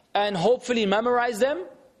 and hopefully memorize them.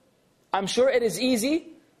 I'm sure it is easy.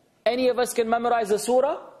 Any of us can memorize a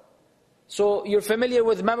surah. So you're familiar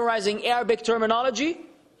with memorizing Arabic terminology.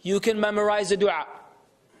 You can memorize the dua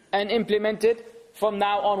and implement it from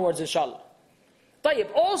now onwards, inshallah. طيب,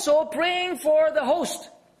 also praying for the host.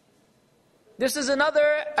 This is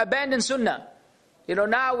another abandoned sunnah. You know,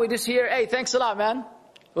 now we just hear, hey, thanks a lot, man.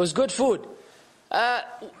 It was good food.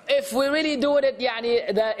 If we really do it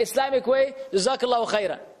the Islamic way, Jazakallahu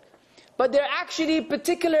khairan. But there are actually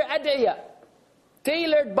particular ad'iyah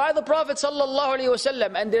tailored by the Prophet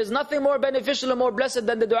ﷺ, and there's nothing more beneficial and more blessed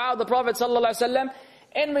than the dua of the Prophet ﷺ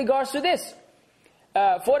in regards to this.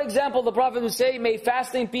 For example, the Prophet would say, may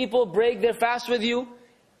fasting people break their fast with you,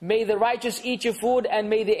 may the righteous eat your food, and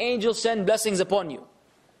may the angels send blessings upon you.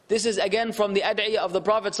 This is again from the ad'iyah of the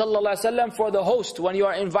Prophet ﷺ for the host when you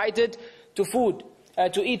are invited to food,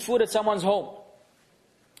 to eat food at someone's home.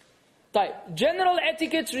 General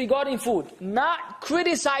etiquettes regarding food. Not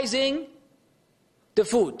criticizing the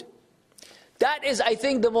food. That is, I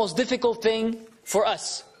think, the most difficult thing for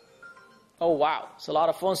us. Oh wow, it's a lot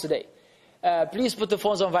of phones today. Please put the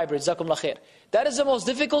phones on vibrate. Jazakumullah khair. That is the most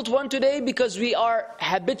difficult one today, because we are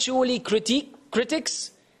habitually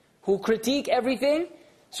critics who critique everything.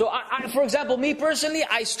 So for example, me personally,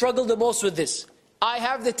 I struggle the most with this. I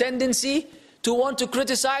have the tendency to want to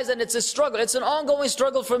criticize, and it's a struggle. It's an ongoing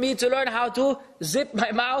struggle for me to learn how to zip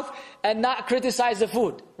my mouth and not criticize the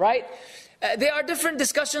food, right? There are different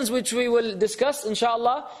discussions which we will discuss,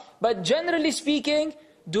 inshallah. But generally speaking,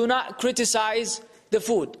 do not criticize the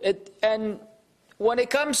food. And when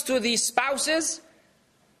it comes to the spouses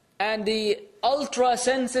and the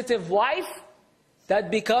ultra-sensitive wife,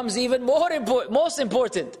 that becomes even more important, most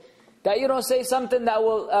important. That you don't say something that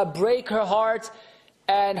will break her heart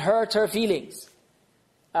and hurt her feelings.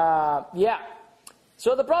 Yeah.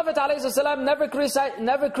 So the Prophet ﷺ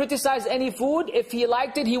never criticized any food. If he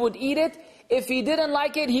liked it, he would eat it. If he didn't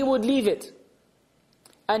like it, he would leave it.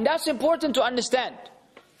 And that's important to understand.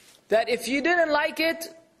 That if you didn't like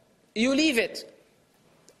it, you leave it.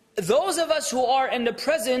 Those of us who are in the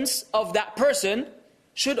presence of that person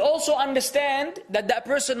should also understand that that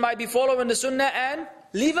person might be following the Sunnah and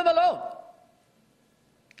leave him alone.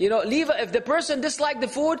 You know, if the person disliked the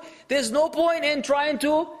food, there's no point in trying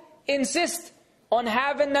to insist on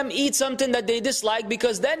having them eat something that they dislike,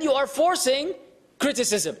 because then you are forcing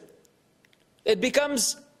criticism. It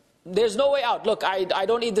becomes, there's no way out. Look, I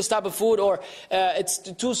don't eat this type of food, or it's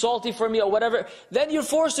too salty for me, or whatever. Then you're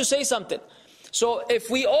forced to say something. So if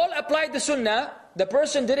we all applied the Sunnah, the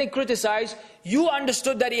person didn't criticize, you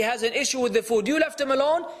understood that he has an issue with the food, you left him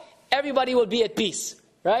alone, everybody will be at peace,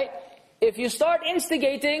 right? If you start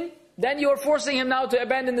instigating, then you're forcing him now to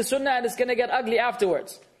abandon the Sunnah, and it's going to get ugly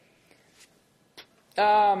afterwards.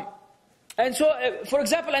 And so, for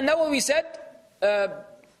example, and now what we said,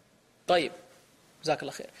 طيب, جزاك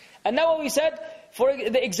الله خير. And now what we said, for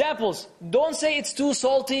the examples, don't say it's too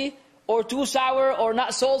salty, or too sour, or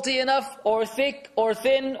not salty enough, or thick, or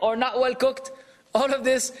thin, or not well cooked. All of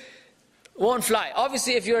this won't fly.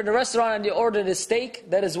 Obviously, if you're in a restaurant and you ordered a steak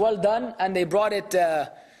that is well done, and they brought it,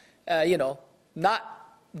 not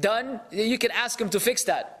done, you can ask them to fix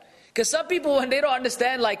that. Because some people, when they don't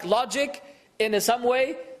understand like logic in some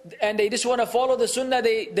way, and they just want to follow the Sunnah,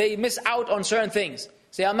 they miss out on certain things.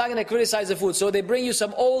 Say, I'm not going to criticize the food. So they bring you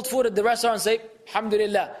some old food at the restaurant and say,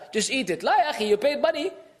 Alhamdulillah, just eat it. La ya akhi, you paid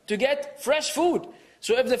money to get fresh food.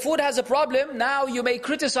 So if the food has a problem, now you may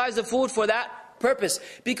criticize the food for that purpose,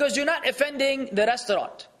 because you're not offending the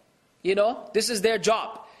restaurant. You know, this is their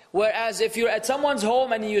job. Whereas if you're at someone's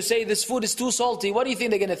home and you say this food is too salty, what do you think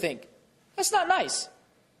they're going to think? That's not nice.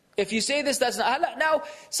 If you say this, that's not. Now,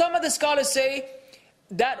 some of the scholars say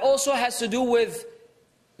that also has to do with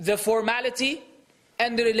the formality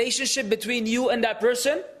and the relationship between you and that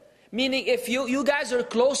person. Meaning, if you guys are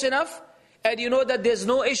close enough and you know that there's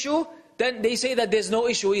no issue, then they say that there's no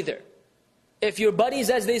issue either. If you're buddies,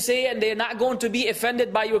 as they say, and they're not going to be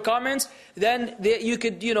offended by your comments, then you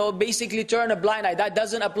could, basically turn a blind eye. That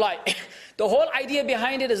doesn't apply. The whole idea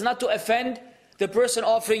behind it is not to offend the person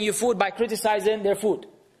offering you food by criticizing their food.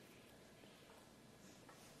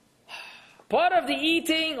 Part of the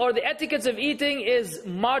eating, or the etiquettes of eating, is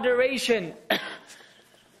moderation.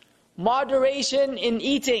 Moderation in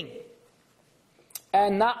eating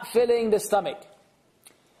and not filling the stomach.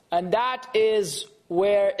 And that is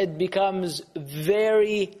where it becomes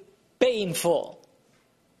very painful.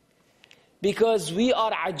 Because we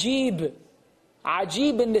are ajib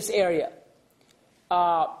in this area.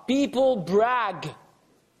 People brag.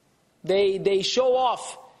 They show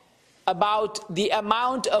off about the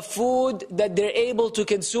amount of food that they're able to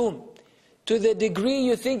consume, to the degree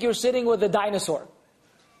you think you're sitting with a dinosaur.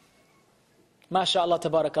 MashaAllah,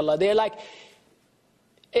 tabarakallah. They're like,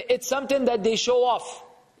 it's something that they show off.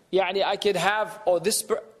 Yani I could have, this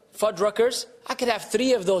Fuddruckers, I could have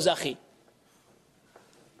 3 of those, akhi.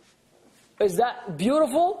 Is that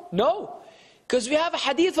beautiful? No. Because we have a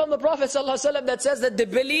hadith from the Prophet ﷺ that says that the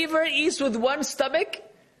believer eats with one stomach,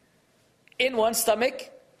 in one stomach,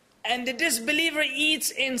 and the disbeliever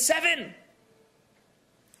eats in 7.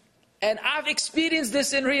 And I've experienced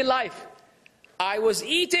this in real life. I was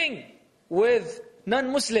eating with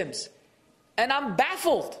non-Muslims, and I'm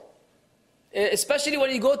baffled. Especially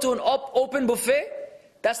when you go to an open buffet,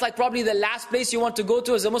 that's like probably the last place you want to go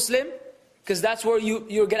to as a Muslim, because that's where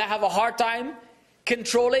you're gonna have a hard time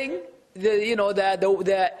controlling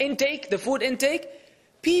the intake, the food intake.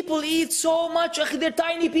 People eat so much, they're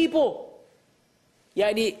tiny people.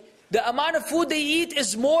 Yani, the amount of food they eat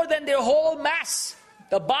is more than their whole mass.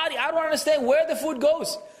 The body, I don't understand where the food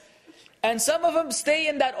goes. And some of them stay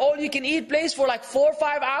in that all-you-can-eat place for like 4 or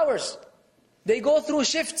 5 hours. They go through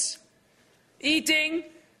shifts. Eating,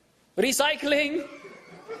 recycling,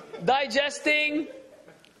 digesting,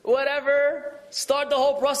 whatever. Start the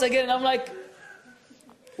whole process again. And I'm like,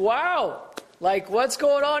 wow. Like, what's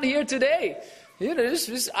going on here today?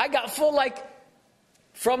 I got full like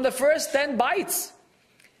from the first 10 bites.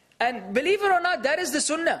 And believe it or not, that is the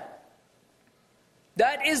Sunnah.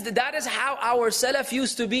 That is how our Salaf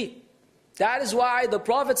used to be. That is why the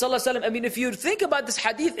Prophet ﷺ, I mean, if you think about this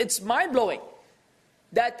hadith, it's mind-blowing.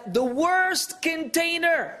 That the worst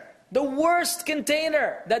container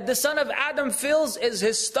that the son of Adam fills is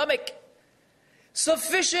his stomach.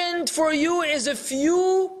 Sufficient for you is a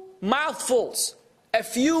few mouthfuls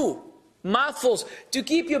to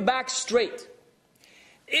keep your back straight.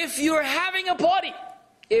 If you're having a party,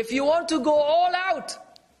 if you want to go all out,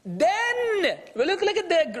 then look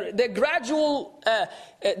at the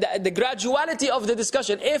graduality of the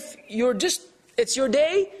discussion. If it's your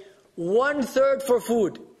day, 1/3 for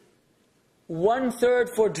food, 1/3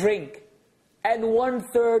 for drink, and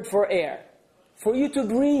 1/3 for air, for you to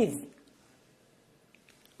breathe.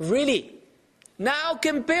 Really? Now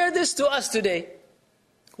compare this to us today.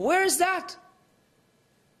 Where is that?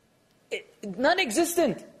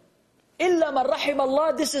 Non-existent. Illa man rahim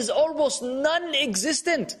Allah, this is almost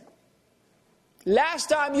non-existent. Last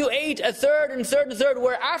time you ate a third and third and third,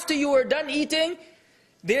 where after you were done eating,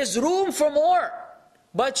 there's room for more,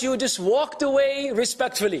 but you just walked away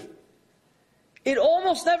respectfully. It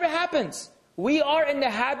almost never happens. We are in the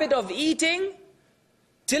habit of eating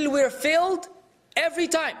till we're filled every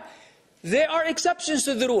time. There are exceptions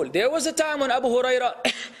to the rule. There was a time when Abu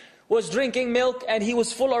Huraira was drinking milk and he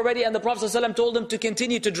was full already, and the Prophet ﷺ told him to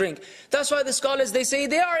continue to drink. That's why the scholars, they say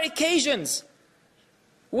there are occasions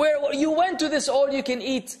where you went to this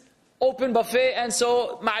all-you-can-eat open buffet, and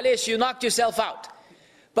so, ma'alesh, you knocked yourself out.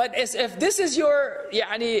 But if this is your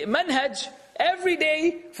manhaj, every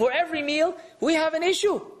day, for every meal, we have an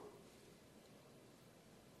issue.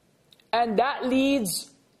 And that leads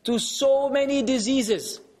to so many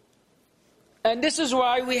diseases. And this is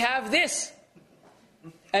why we have this.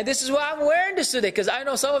 And this is why I'm wearing this today, because I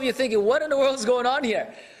know some of you thinking, what in the world is going on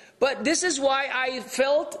here? But this is why I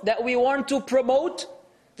felt that we want to promote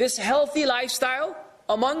this healthy lifestyle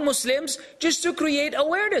among Muslims, just to create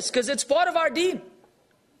awareness, because it's part of our deen.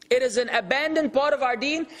 It is an abandoned part of our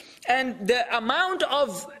deen, and the amount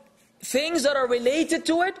of things that are related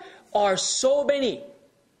to it are so many.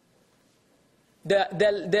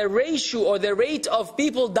 The ratio or the rate of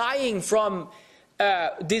people dying from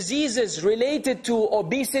diseases related to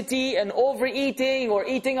obesity and overeating or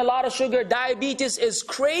eating a lot of sugar, diabetes, is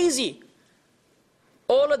crazy.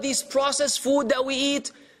 All of these processed food that we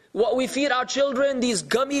eat, what we feed our children, these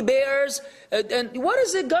gummy bears, and what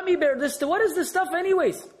is a gummy bear? What is this stuff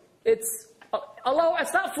anyways? It's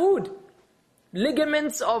not food.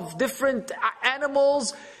 Ligaments of different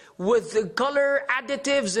animals with color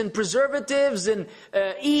additives and preservatives and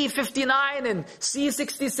E59 and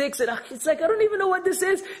C66, and it's like, I don't even know what this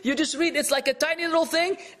is. You just read, it's like a tiny little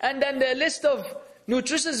thing, and then the list of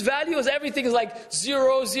nutritious values, everything is like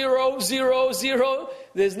 0, 0, 0, 0.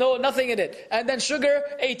 There's nothing in it. And then sugar,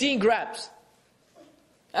 18 grams.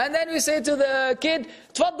 And then we say to the kid,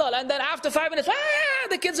 Tfaddal, and then after 5 minutes,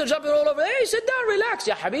 the kids are jumping all over. Hey, sit down, relax.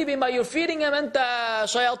 Ya habibi, ma, you're feeding him anta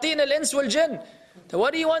shayateen al-ins wal-jinn.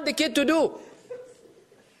 What do you want the kid to do?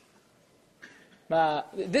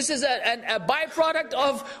 This is a byproduct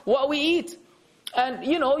of what we eat. And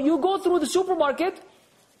you go through the supermarket,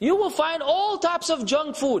 you will find all types of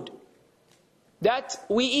junk food that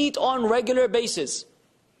we eat on regular basis.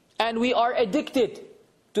 And we are addicted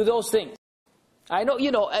to those things. I know,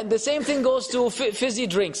 and the same thing goes to fizzy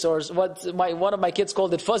drinks, or what one of my kids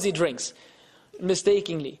called it, fuzzy drinks,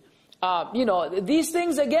 mistakenly. These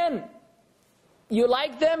things, again, you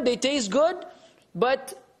like them, they taste good,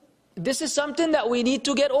 but this is something that we need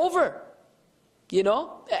to get over.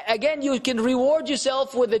 Again, you can reward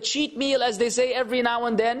yourself with a cheat meal, as they say, every now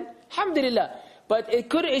and then. Alhamdulillah. But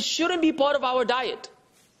it shouldn't be part of our diet.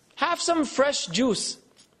 Have some fresh juice,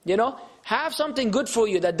 Have something good for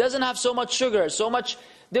you that doesn't have so much sugar, so much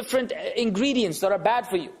different ingredients that are bad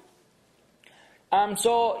for you.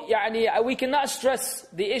 We cannot stress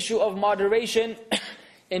the issue of moderation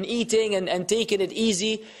in eating and taking it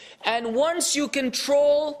easy. And once you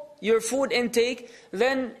control your food intake,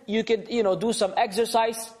 then you can do some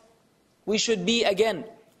exercise. We should be, again,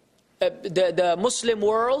 the Muslim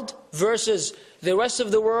world versus the rest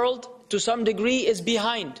of the world, to some degree, is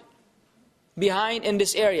behind in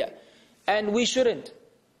this area. And we shouldn't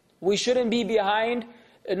be behind,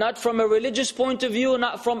 not from a religious point of view,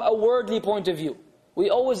 not from a worldly point of view. We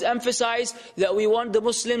always emphasize that we want the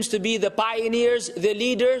Muslims to be the pioneers, the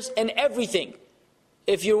leaders in everything.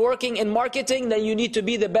 If you're working in marketing, then you need to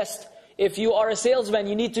be the best. If you are a salesman,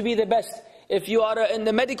 you need to be the best. If you are in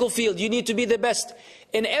the medical field, you need to be the best.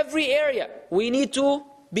 In every area, we need to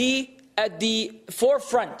be at the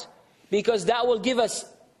forefront. because that will give us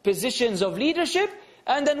positions of leadership,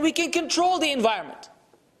 and then we can control the environment.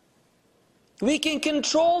 We can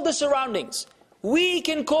control the surroundings. We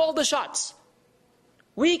can call the shots.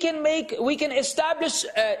 We can establish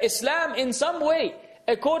Islam in some way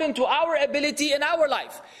according to our ability in our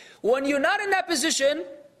life. When you're not in that position,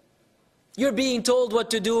 you're being told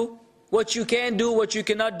what to do, what you can do, what you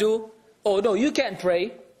cannot do. Oh no, you can't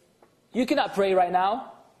pray. You cannot pray right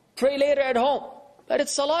now. Pray later at home. But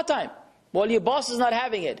it's salah time. Well, your boss is not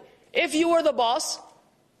having it. If you were the boss,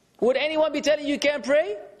 would anyone be telling you can't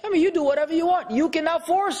pray? I mean, you do whatever you want. You cannot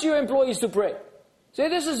force your employees to pray. Say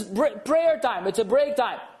this is prayer time. It's a break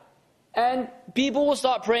time. And people will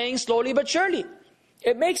start praying slowly but surely.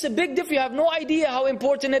 It makes a big difference. You have no idea how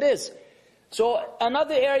important it is. So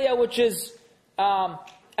another area which is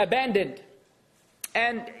abandoned.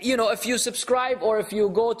 And if you subscribe or if you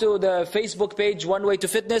go to the Facebook page, One Way to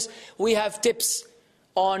Fitness, we have tips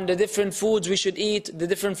on the different foods we should eat, the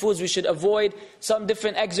different foods we should avoid, some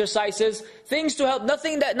different exercises, things to help.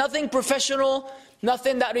 Nothing professional,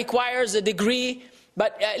 nothing that requires a degree,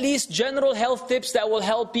 but at least general health tips that will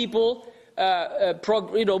help people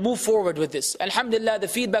move forward with this. Alhamdulillah, the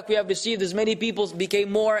feedback we have received is many people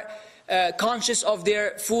became more conscious of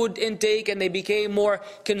their food intake, and they became more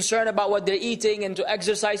concerned about what they're eating and to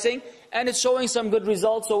exercising, and it's showing some good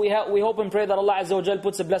results. So we hope and pray that Allah Azza wa Jal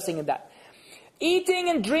puts a blessing in that. Eating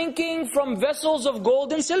and drinking from vessels of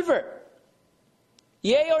gold and silver.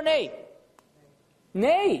 Yay or nay?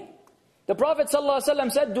 Nay. The Prophet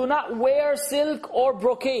ﷺ said, do not wear silk or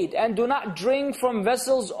brocade, and do not drink from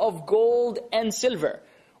vessels of gold and silver,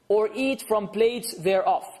 or eat from plates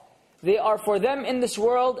thereof. They are for them in this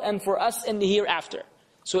world and for us in the hereafter.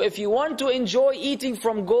 So if you want to enjoy eating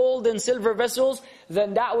from gold and silver vessels,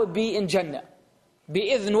 then that would be in Jannah.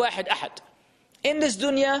 بِإِذْنِ وَاحِدْ أَحَدٍ. In this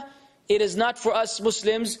dunya, it is not for us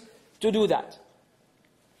Muslims to do that.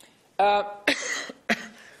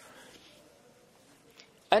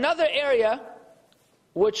 Another area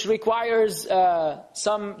which requires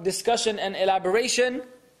some discussion and elaboration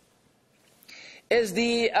is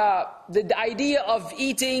the idea of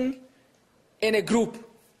eating in a group.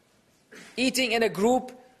 Eating in a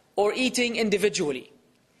group or eating individually.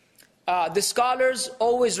 The scholars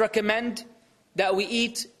always recommend that we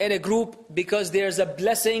eat in a group because there's a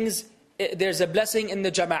blessing in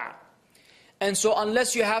the jama'ah. And so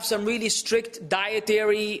unless you have some really strict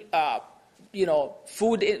dietary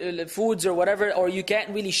foods or whatever, or you can't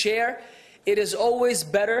really share, it is always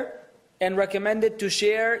better and recommended to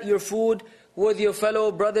share your food with your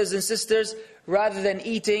fellow brothers and sisters rather than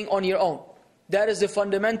eating on your own. That is the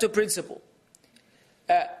fundamental principle.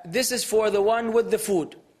 This is for the one with the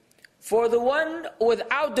food. For the one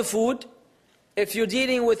without the food, if you're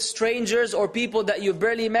dealing with strangers or people that you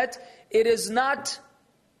barely met, it is not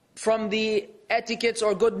from the etiquettes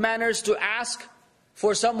or good manners to ask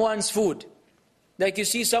for someone's food. Like you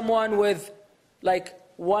see someone with like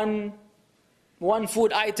one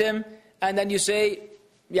food item, and then you say,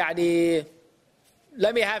 يعني,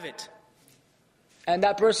 let me have it. And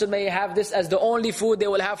that person may have this as the only food they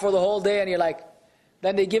will have for the whole day, and you're like,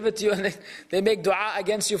 then they give it to you and they make dua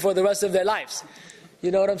against you for the rest of their lives. You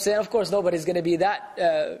know what I'm saying? Of course, nobody's going to be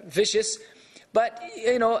that vicious. But,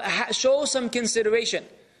 show some consideration.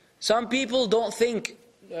 Some people don't think,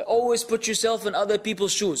 always put yourself in other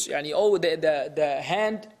people's shoes. The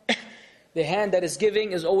hand that is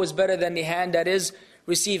giving is always better than the hand that is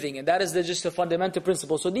receiving. And that is just a fundamental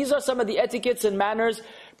principle. So these are some of the etiquettes and manners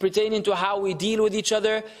pertaining to how we deal with each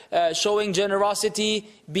other, showing generosity,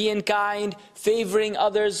 being kind, favoring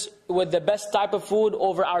others with the best type of food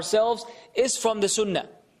over ourselves is from the Sunnah.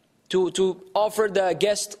 To offer the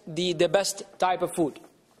guest the best type of food.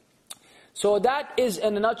 So that is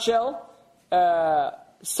in a nutshell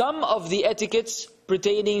some of the etiquettes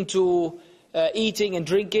pertaining to eating and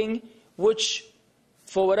drinking, which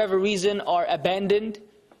for whatever reason are abandoned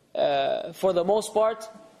for the most part.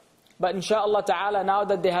 But inshallah ta'ala, now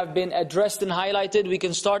that they have been addressed and highlighted, we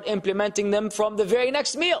can start implementing them from the very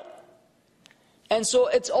next meal. And so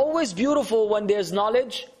it's always beautiful when there's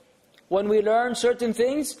knowledge, when we learn certain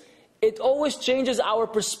things, it always changes our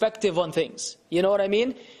perspective on things. You know what I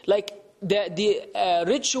mean? Like the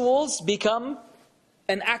rituals become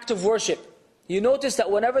an act of worship. You notice that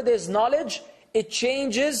whenever there's knowledge, it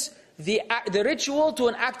changes the ritual to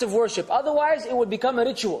an act of worship. Otherwise, it would become a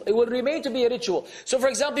ritual. It would remain to be a ritual. So for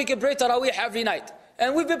example, you can pray Taraweeh every night.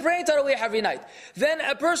 And we've been praying Taraweeh every night. Then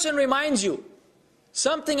a person reminds you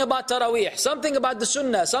something about Taraweeh, something about the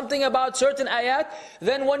Sunnah, something about certain ayat.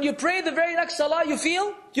 Then when you pray the very next salah, you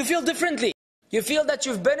feel differently. You feel that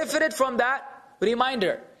you've benefited from that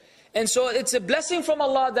reminder. And so it's a blessing from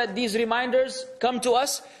Allah that these reminders come to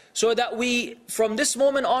us, so that we, from this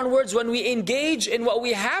moment onwards, when we engage in what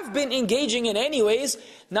we have been engaging in anyways,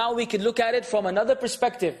 now we can look at it from another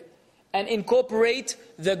perspective and incorporate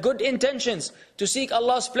the good intentions to seek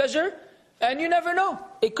Allah's pleasure. And you never know,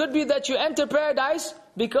 it could be that you enter paradise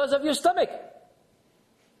because of your stomach.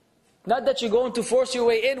 Not that you're going to force your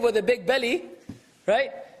way in with a big belly,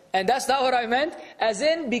 right? And that's not what I meant. As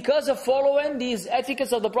in, because of following these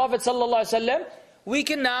etiquettes of the Prophet ﷺ, we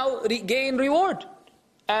can now gain reward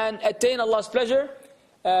and attain Allah's pleasure.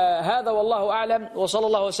 هذا والله أعلم وصلى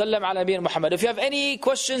الله وسلم على نبينا محمد. If you have any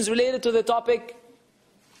questions related to the topic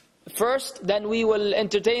first, then we will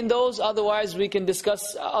entertain those. Otherwise, we can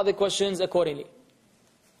discuss other questions accordingly.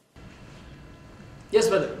 Yes,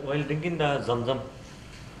 brother. While drinking the Zamzam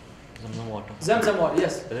water. Zamzam water,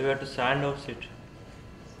 yes. Whether we have to stand or sit.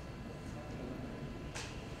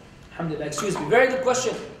 Alhamdulillah. Excuse me. Very good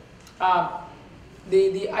question.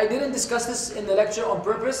 I didn't discuss this in the lecture on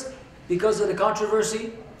purpose because of the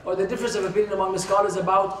controversy or the difference of opinion among the scholars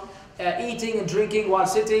about eating and drinking while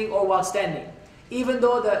sitting or while standing. Even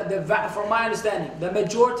though, from my understanding, the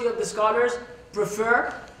majority of the scholars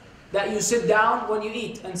prefer that you sit down when you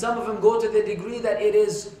eat. And some of them go to the degree that it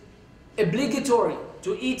is obligatory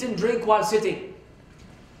to eat and drink while sitting.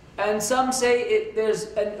 And some say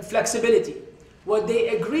there's a flexibility. What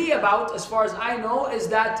they agree about, as far as I know, is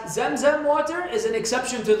that Zamzam water is an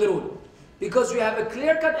exception to the rule. Because we have a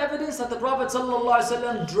clear-cut evidence that the Prophet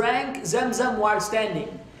ﷺ drank Zamzam while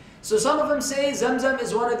standing. So some of them say Zamzam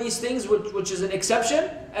is one of these things which is an exception,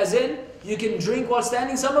 as in you can drink while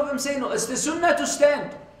standing. Some of them say no, it's the Sunnah to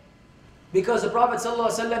stand. Because the Prophet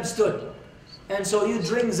ﷺ stood. And so you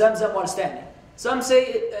drink Zamzam while standing. Some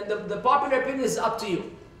say, and the popular opinion is up to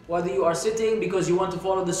you. Whether you are sitting because you want to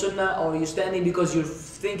follow the Sunnah, or you're standing because you're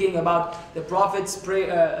thinking about the Prophet's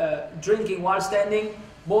drinking while standing,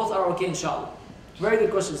 both are okay, inshallah. Very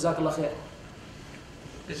good question, Jazakallah khair.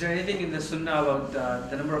 Is there anything in the Sunnah about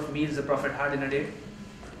the number of meals the Prophet had in a day?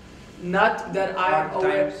 Not that I'm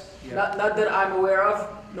aware. Yeah. Not that I'm aware of.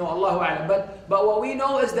 No, Allahu A'lam. But what we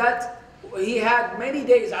know is that he had many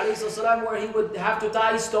days, alayhi salam, where he would have to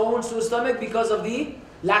tie stones to his stomach because of the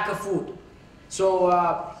lack of food. So,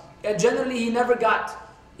 and generally he never got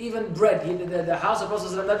even bread. The house of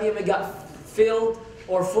Prophet never even got filled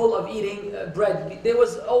or full of eating bread. There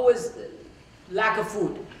was always lack of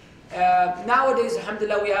food. Nowadays,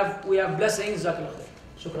 alhamdulillah, we have blessings.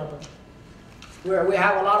 Shukran. Where we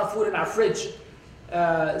have a lot of food in our fridge.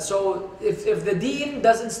 So if the deen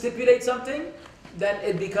doesn't stipulate something, then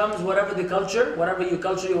it becomes whatever the culture,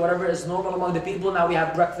 whatever is normal among the people. Now we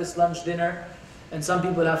have breakfast, lunch, dinner. And some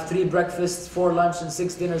people have 3 breakfasts, 4 lunch, and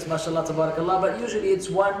 6 dinners, mashallah, tabarakallah. But usually it's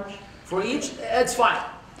 1 for each. It's fine.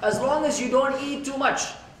 As long as you don't eat too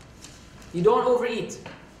much. You don't overeat.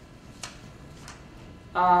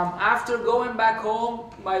 After going back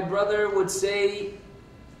home, my brother would say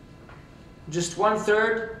just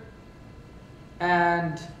 1/3,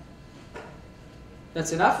 and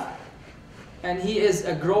that's enough. And he is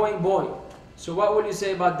a growing boy. So what will you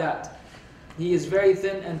say about that? He is very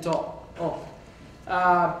thin and tall.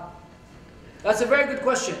 That's a very good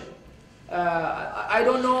question. I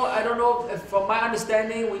don't know if, from my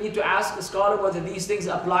understanding, we need to ask a scholar whether these things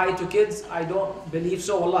apply to kids. I don't believe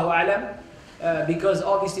so, wallahu alam, because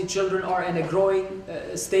obviously children are in a growing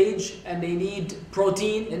stage and they need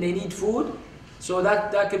protein and they need food. So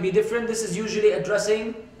that could be different. This is usually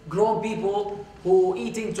addressing grown people who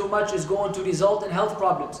eating too much is going to result in health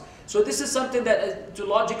problems. So this is something that is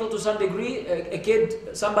logical to some degree. A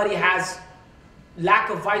kid, somebody has lack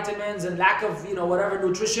of vitamins and lack of whatever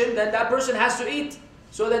nutrition, then that person has to eat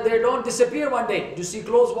so that they don't disappear one day. You see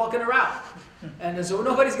clothes walking around. And so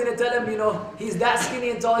nobody's going to tell him, he's that skinny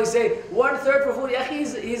and tall. He say 1/3 for food.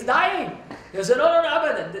 He's dying. They say, no,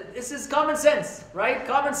 abadan. This is common sense, right?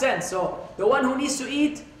 Common sense. So the one who needs to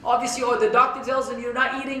eat, obviously, or the doctor tells him you're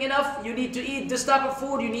not eating enough, you need to eat this type of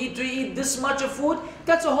food, you need to eat this much of food,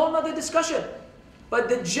 that's a whole other discussion. But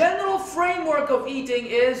the general framework of eating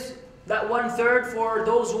is that 1/3 for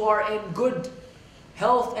those who are in good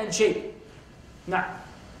health and shape. Now,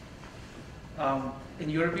 in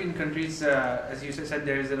European countries, as you said,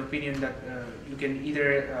 there is an opinion that you can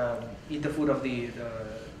either eat the food of the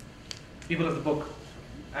people of the book,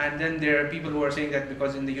 and then there are people who are saying that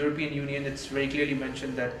because in the European Union it's very clearly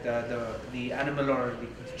mentioned that the animal or the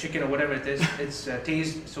chicken or whatever it is, it's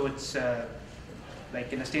tased, so it's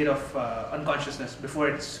like in a state of unconsciousness before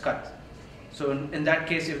it's cut. So in that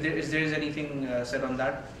case, if there is anything said on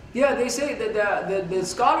that? Yeah, they say that the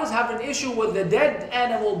scholars have an issue with the dead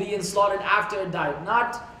animal being slaughtered after it died,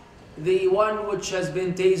 not the one which has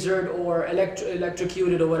been tasered or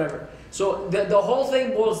electrocuted or whatever. So the whole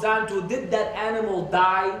thing boils down to, did that animal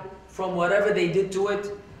die from whatever they did to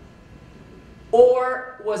it?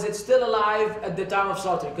 Or was it still alive at the time of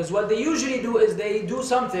slaughter? Because what they usually do is they do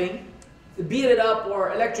something, beat it up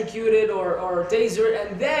or electrocute it or taser it,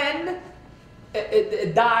 and then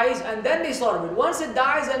it dies, and then they slaughter it. Once it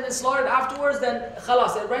dies and it's slaughtered afterwards, then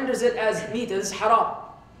khalas, it renders it as meat, it's haram.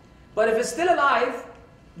 But if it's still alive,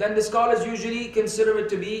 then the scholars usually consider it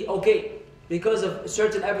to be okay, because of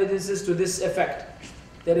certain evidences to this effect.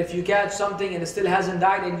 That if you catch something and it still hasn't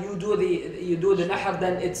died and you do the nahr,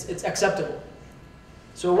 then it's acceptable.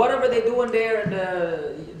 So whatever they do in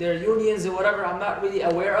their unions or whatever, I'm not really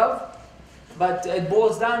aware of. But it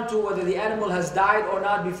boils down to whether the animal has died or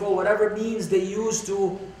not before, whatever means they use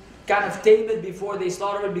to kind of tame it before they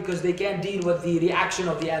slaughter it, because they can't deal with the reaction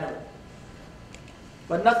of the animal.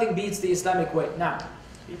 But nothing beats the Islamic way. Now,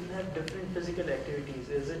 people have different physical activities.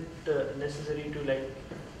 Is it necessary to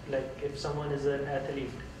like if someone is an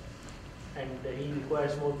athlete and he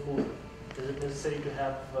requires more food, is it necessary to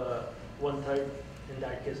have 1/3 in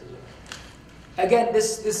that case as well? again,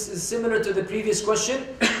 this is similar to the previous question.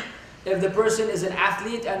 If the person is an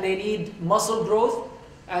athlete and they need muscle growth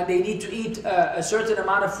and they need to eat a certain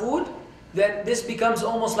amount of food, then this becomes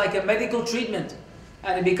almost like a medical treatment,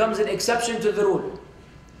 and it becomes an exception to the rule.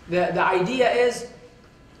 The idea is,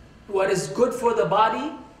 what is good for the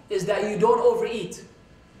body is that you don't overeat,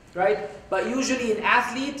 right? But usually an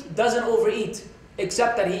athlete doesn't overeat,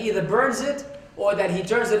 except that he either burns it or that he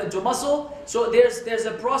turns it into muscle. So there's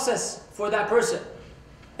a process for that person,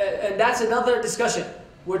 and that's another discussion.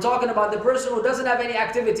 We're talking about the person who doesn't have any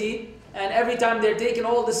activity, and every time they're taking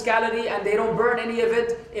all this calorie and they don't burn any of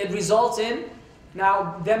it, it results in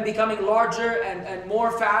now them becoming larger and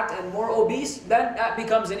more fat and more obese. Then that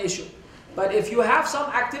becomes an issue. But if you have some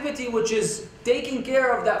activity which is taking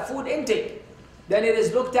care of that food intake, then it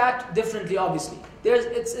is looked at differently, obviously.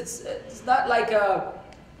 It's not like a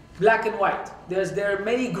black and white. There are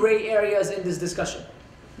many gray areas in this discussion.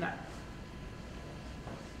 Nah.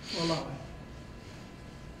 Wallah.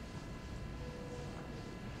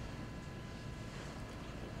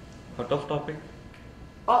 Out of topic.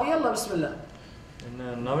 Oh, yalla, bismillah.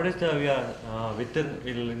 And nowadays we are within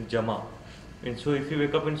in Jama. And so if you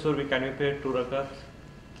wake up in Suhr, can we pray 2 rakats?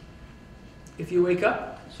 If you wake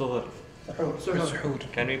up, Suhr. Suhoor.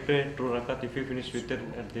 Can we pray 2 rakat if we finish witr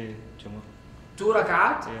at the Jama? 2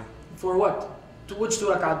 rak'at? Yeah. For what? To which 2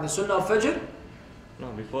 rak'at? The Sunnah of Fajr?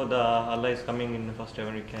 No, before the Allah is coming in the first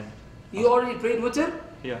heaven, we can. You already prayed witr?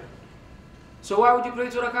 Yeah. So why would you pray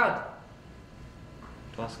 2 rak'at?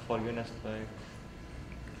 To ask forgiveness by.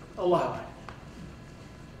 Allah.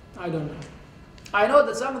 I don't know. I know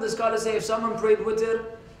that some of the scholars say if someone prayed witr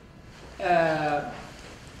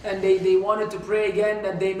and they wanted to pray again,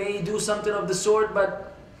 that they may do something of the sort,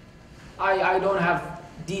 but I don't have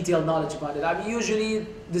detailed knowledge about it. I mean, usually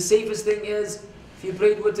the safest thing is, if you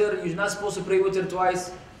prayed witr, you're not supposed to pray witr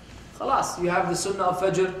twice. Khalas, you have the Sunnah of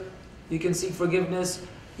Fajr, you can seek forgiveness.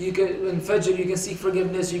 In Fajr you can seek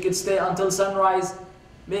forgiveness, you can stay until sunrise,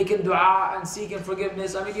 making dua and seeking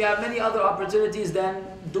forgiveness. I mean, you have many other opportunities than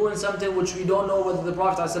doing something which we don't know whether the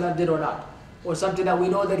Prophet ﷺ did or not. Or something that we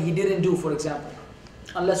know that he didn't do, for example.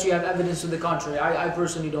 Unless you have evidence to the contrary. I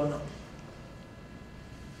personally don't know.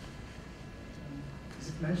 Is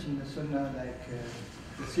it mentioned in the Sunnah like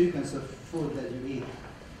the sequence of food that you eat?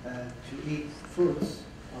 To eat fruits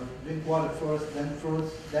or drink water first, then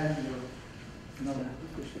fruits, then you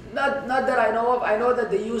Not that I know of. I know that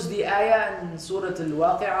they use the ayah in Surah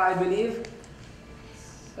Al-Waqi'ah, I believe.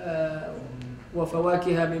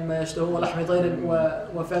 وفواكه مما يشتهون ولحم طير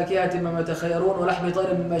وفاكهة مما تخيرون ولحم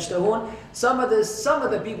طير مما يشتهون. Some of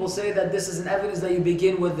the people say that this is an evidence that you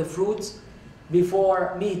begin with the fruits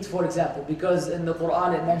before meat, for example, because in the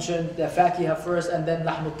Quran it mentioned the fakiha first and then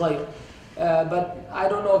lahm al-tayr. But I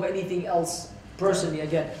don't know of anything else personally.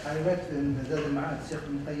 Again, I read in the Zadul Ma'ad, Shaykh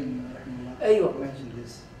Ibn Qayyim أيوة. mentioned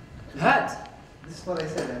this. Had. This is what I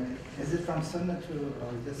said. I mean, is it from Sunnah to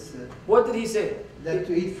or just What did he say? that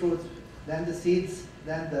to eat fruits, then the seeds,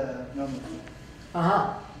 then the normal food?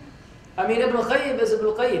 I mean, Ibn Qayyim is Ibn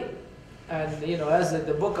Qayyim. And, as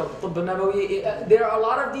the book of Tibb al-Nabawi, there are a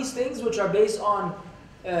lot of these things which are based on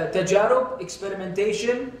tajarub,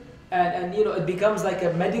 experimentation, and it becomes like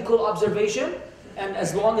a medical observation. And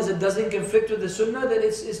as long as it doesn't conflict with the Sunnah, then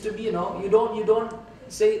it's to be, you don't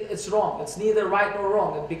say it's wrong. It's neither right nor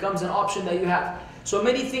wrong. It becomes an option that you have. So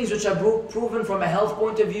many things which are proven from a health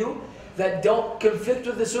point of view that don't conflict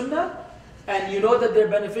with the Sunnah, and you know that they're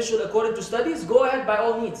beneficial according to studies, go ahead by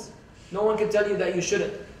all means. No one can tell you that you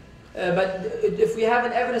shouldn't. But if we have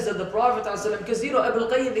an evidence that the Prophet ﷺ, because Ibn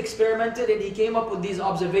Qayyim experimented and he came up with these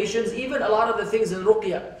observations, even a lot of the things in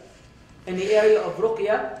Ruqya, in the area of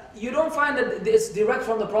Ruqya, you don't find that it's direct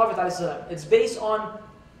from the Prophet ﷺ. It's based on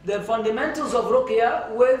the fundamentals of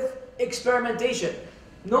Ruqya with experimentation.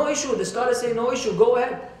 No issue, the scholars say no issue, go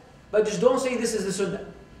ahead. But just don't say this is the Sunnah.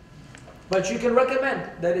 But you can recommend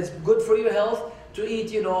that it's good for your health to eat,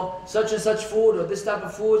 such and such food or this type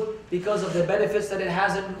of food because of the benefits that it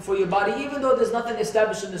has for your body, even though there's nothing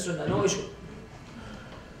established in the Sunnah, no issue.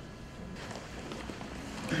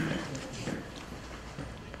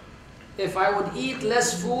 If I would eat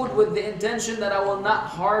less food with the intention that I will not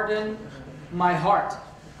harden my heart,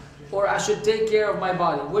 or I should take care of my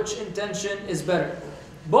body, which intention is better?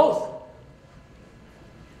 Both.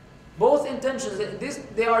 Both intentions.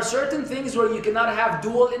 There are certain things where you cannot have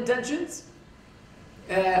dual intentions,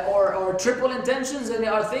 or triple intentions, and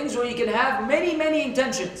there are things where you can have many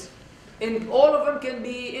intentions. And all of them can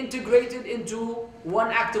be integrated into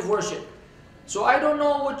one act of worship. So I don't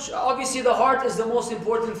know which, obviously the heart is the most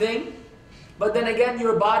important thing, but then again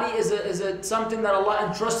your body is something that Allah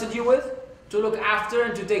entrusted you with to look after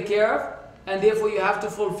and to take care of, and therefore you have to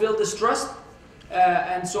fulfill this trust.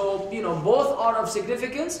 And so, both are of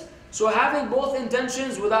significance. So having both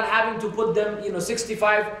intentions without having to put them,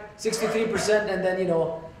 65, 63%, and then,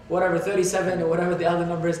 whatever, 37 or whatever the other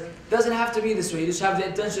number is, doesn't have to be this way. You just have the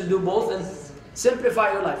intention to do both and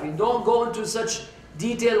simplify your life. You don't go into such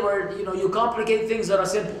detail where, you complicate things that are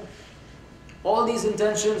simple. All these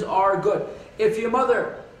intentions are good. If your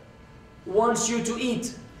mother wants you to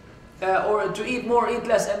eat, or to eat more, eat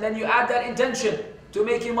less, and then you add that intention to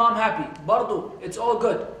make your mom happy, bardu, it's all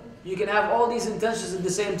good. You can have all these intentions at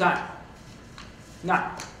the same time.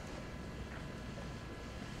 Now,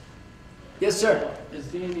 yes, sir.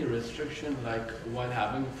 Is there any restriction, like while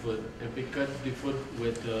having food, if we cut the food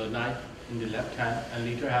with the knife in the left hand and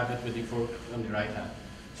later have it with the fork on the right hand?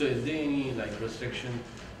 So is there any restriction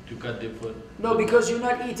to cut the food? No, because you're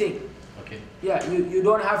not eating. Okay. Yeah, you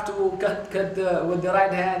don't have to cut with the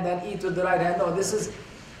right hand and eat with the right hand. No,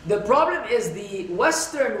 the problem is the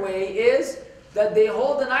Western way is that they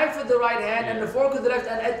hold the knife with the right hand and the fork with the left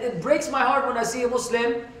hand. It breaks my heart when I see a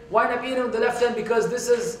Muslim wind up eating with the left hand, because this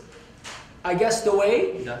is, I guess, the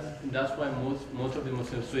way. That's why most of the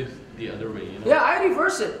Muslims switch the other way. Yeah, I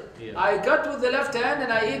reverse it. Yeah. I cut with the left hand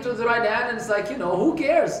and I eat with the right hand, and it's like, who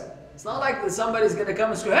cares? It's not like somebody's going to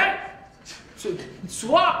come and scream, hey,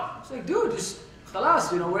 swap. It's like, dude, just khalas,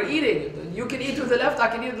 we're eating. You can eat with the left, I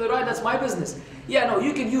can eat with the right, that's my business. Yeah, no,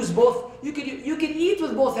 you can use both. You can eat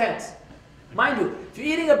with both hands. Mind you, if you're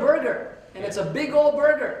eating a burger, and it's a big old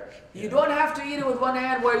burger, you don't have to eat it with one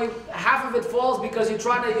hand where half of it falls because you're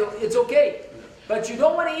trying to, it's okay. But you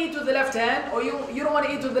don't want to eat with the left hand, or you don't want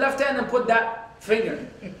to eat with the left hand and put that finger.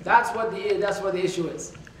 That's what the issue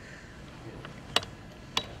is.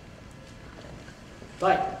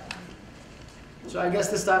 Right. So I guess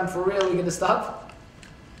this time for real we're going to stop.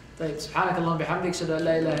 طيب سبحانك اللهم بحمدك أشهد أن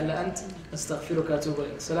لا إله إلا أنت أستغفرك وأتوب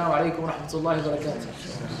إليك. السلام عليكم ورحمة الله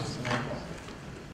وبركاته.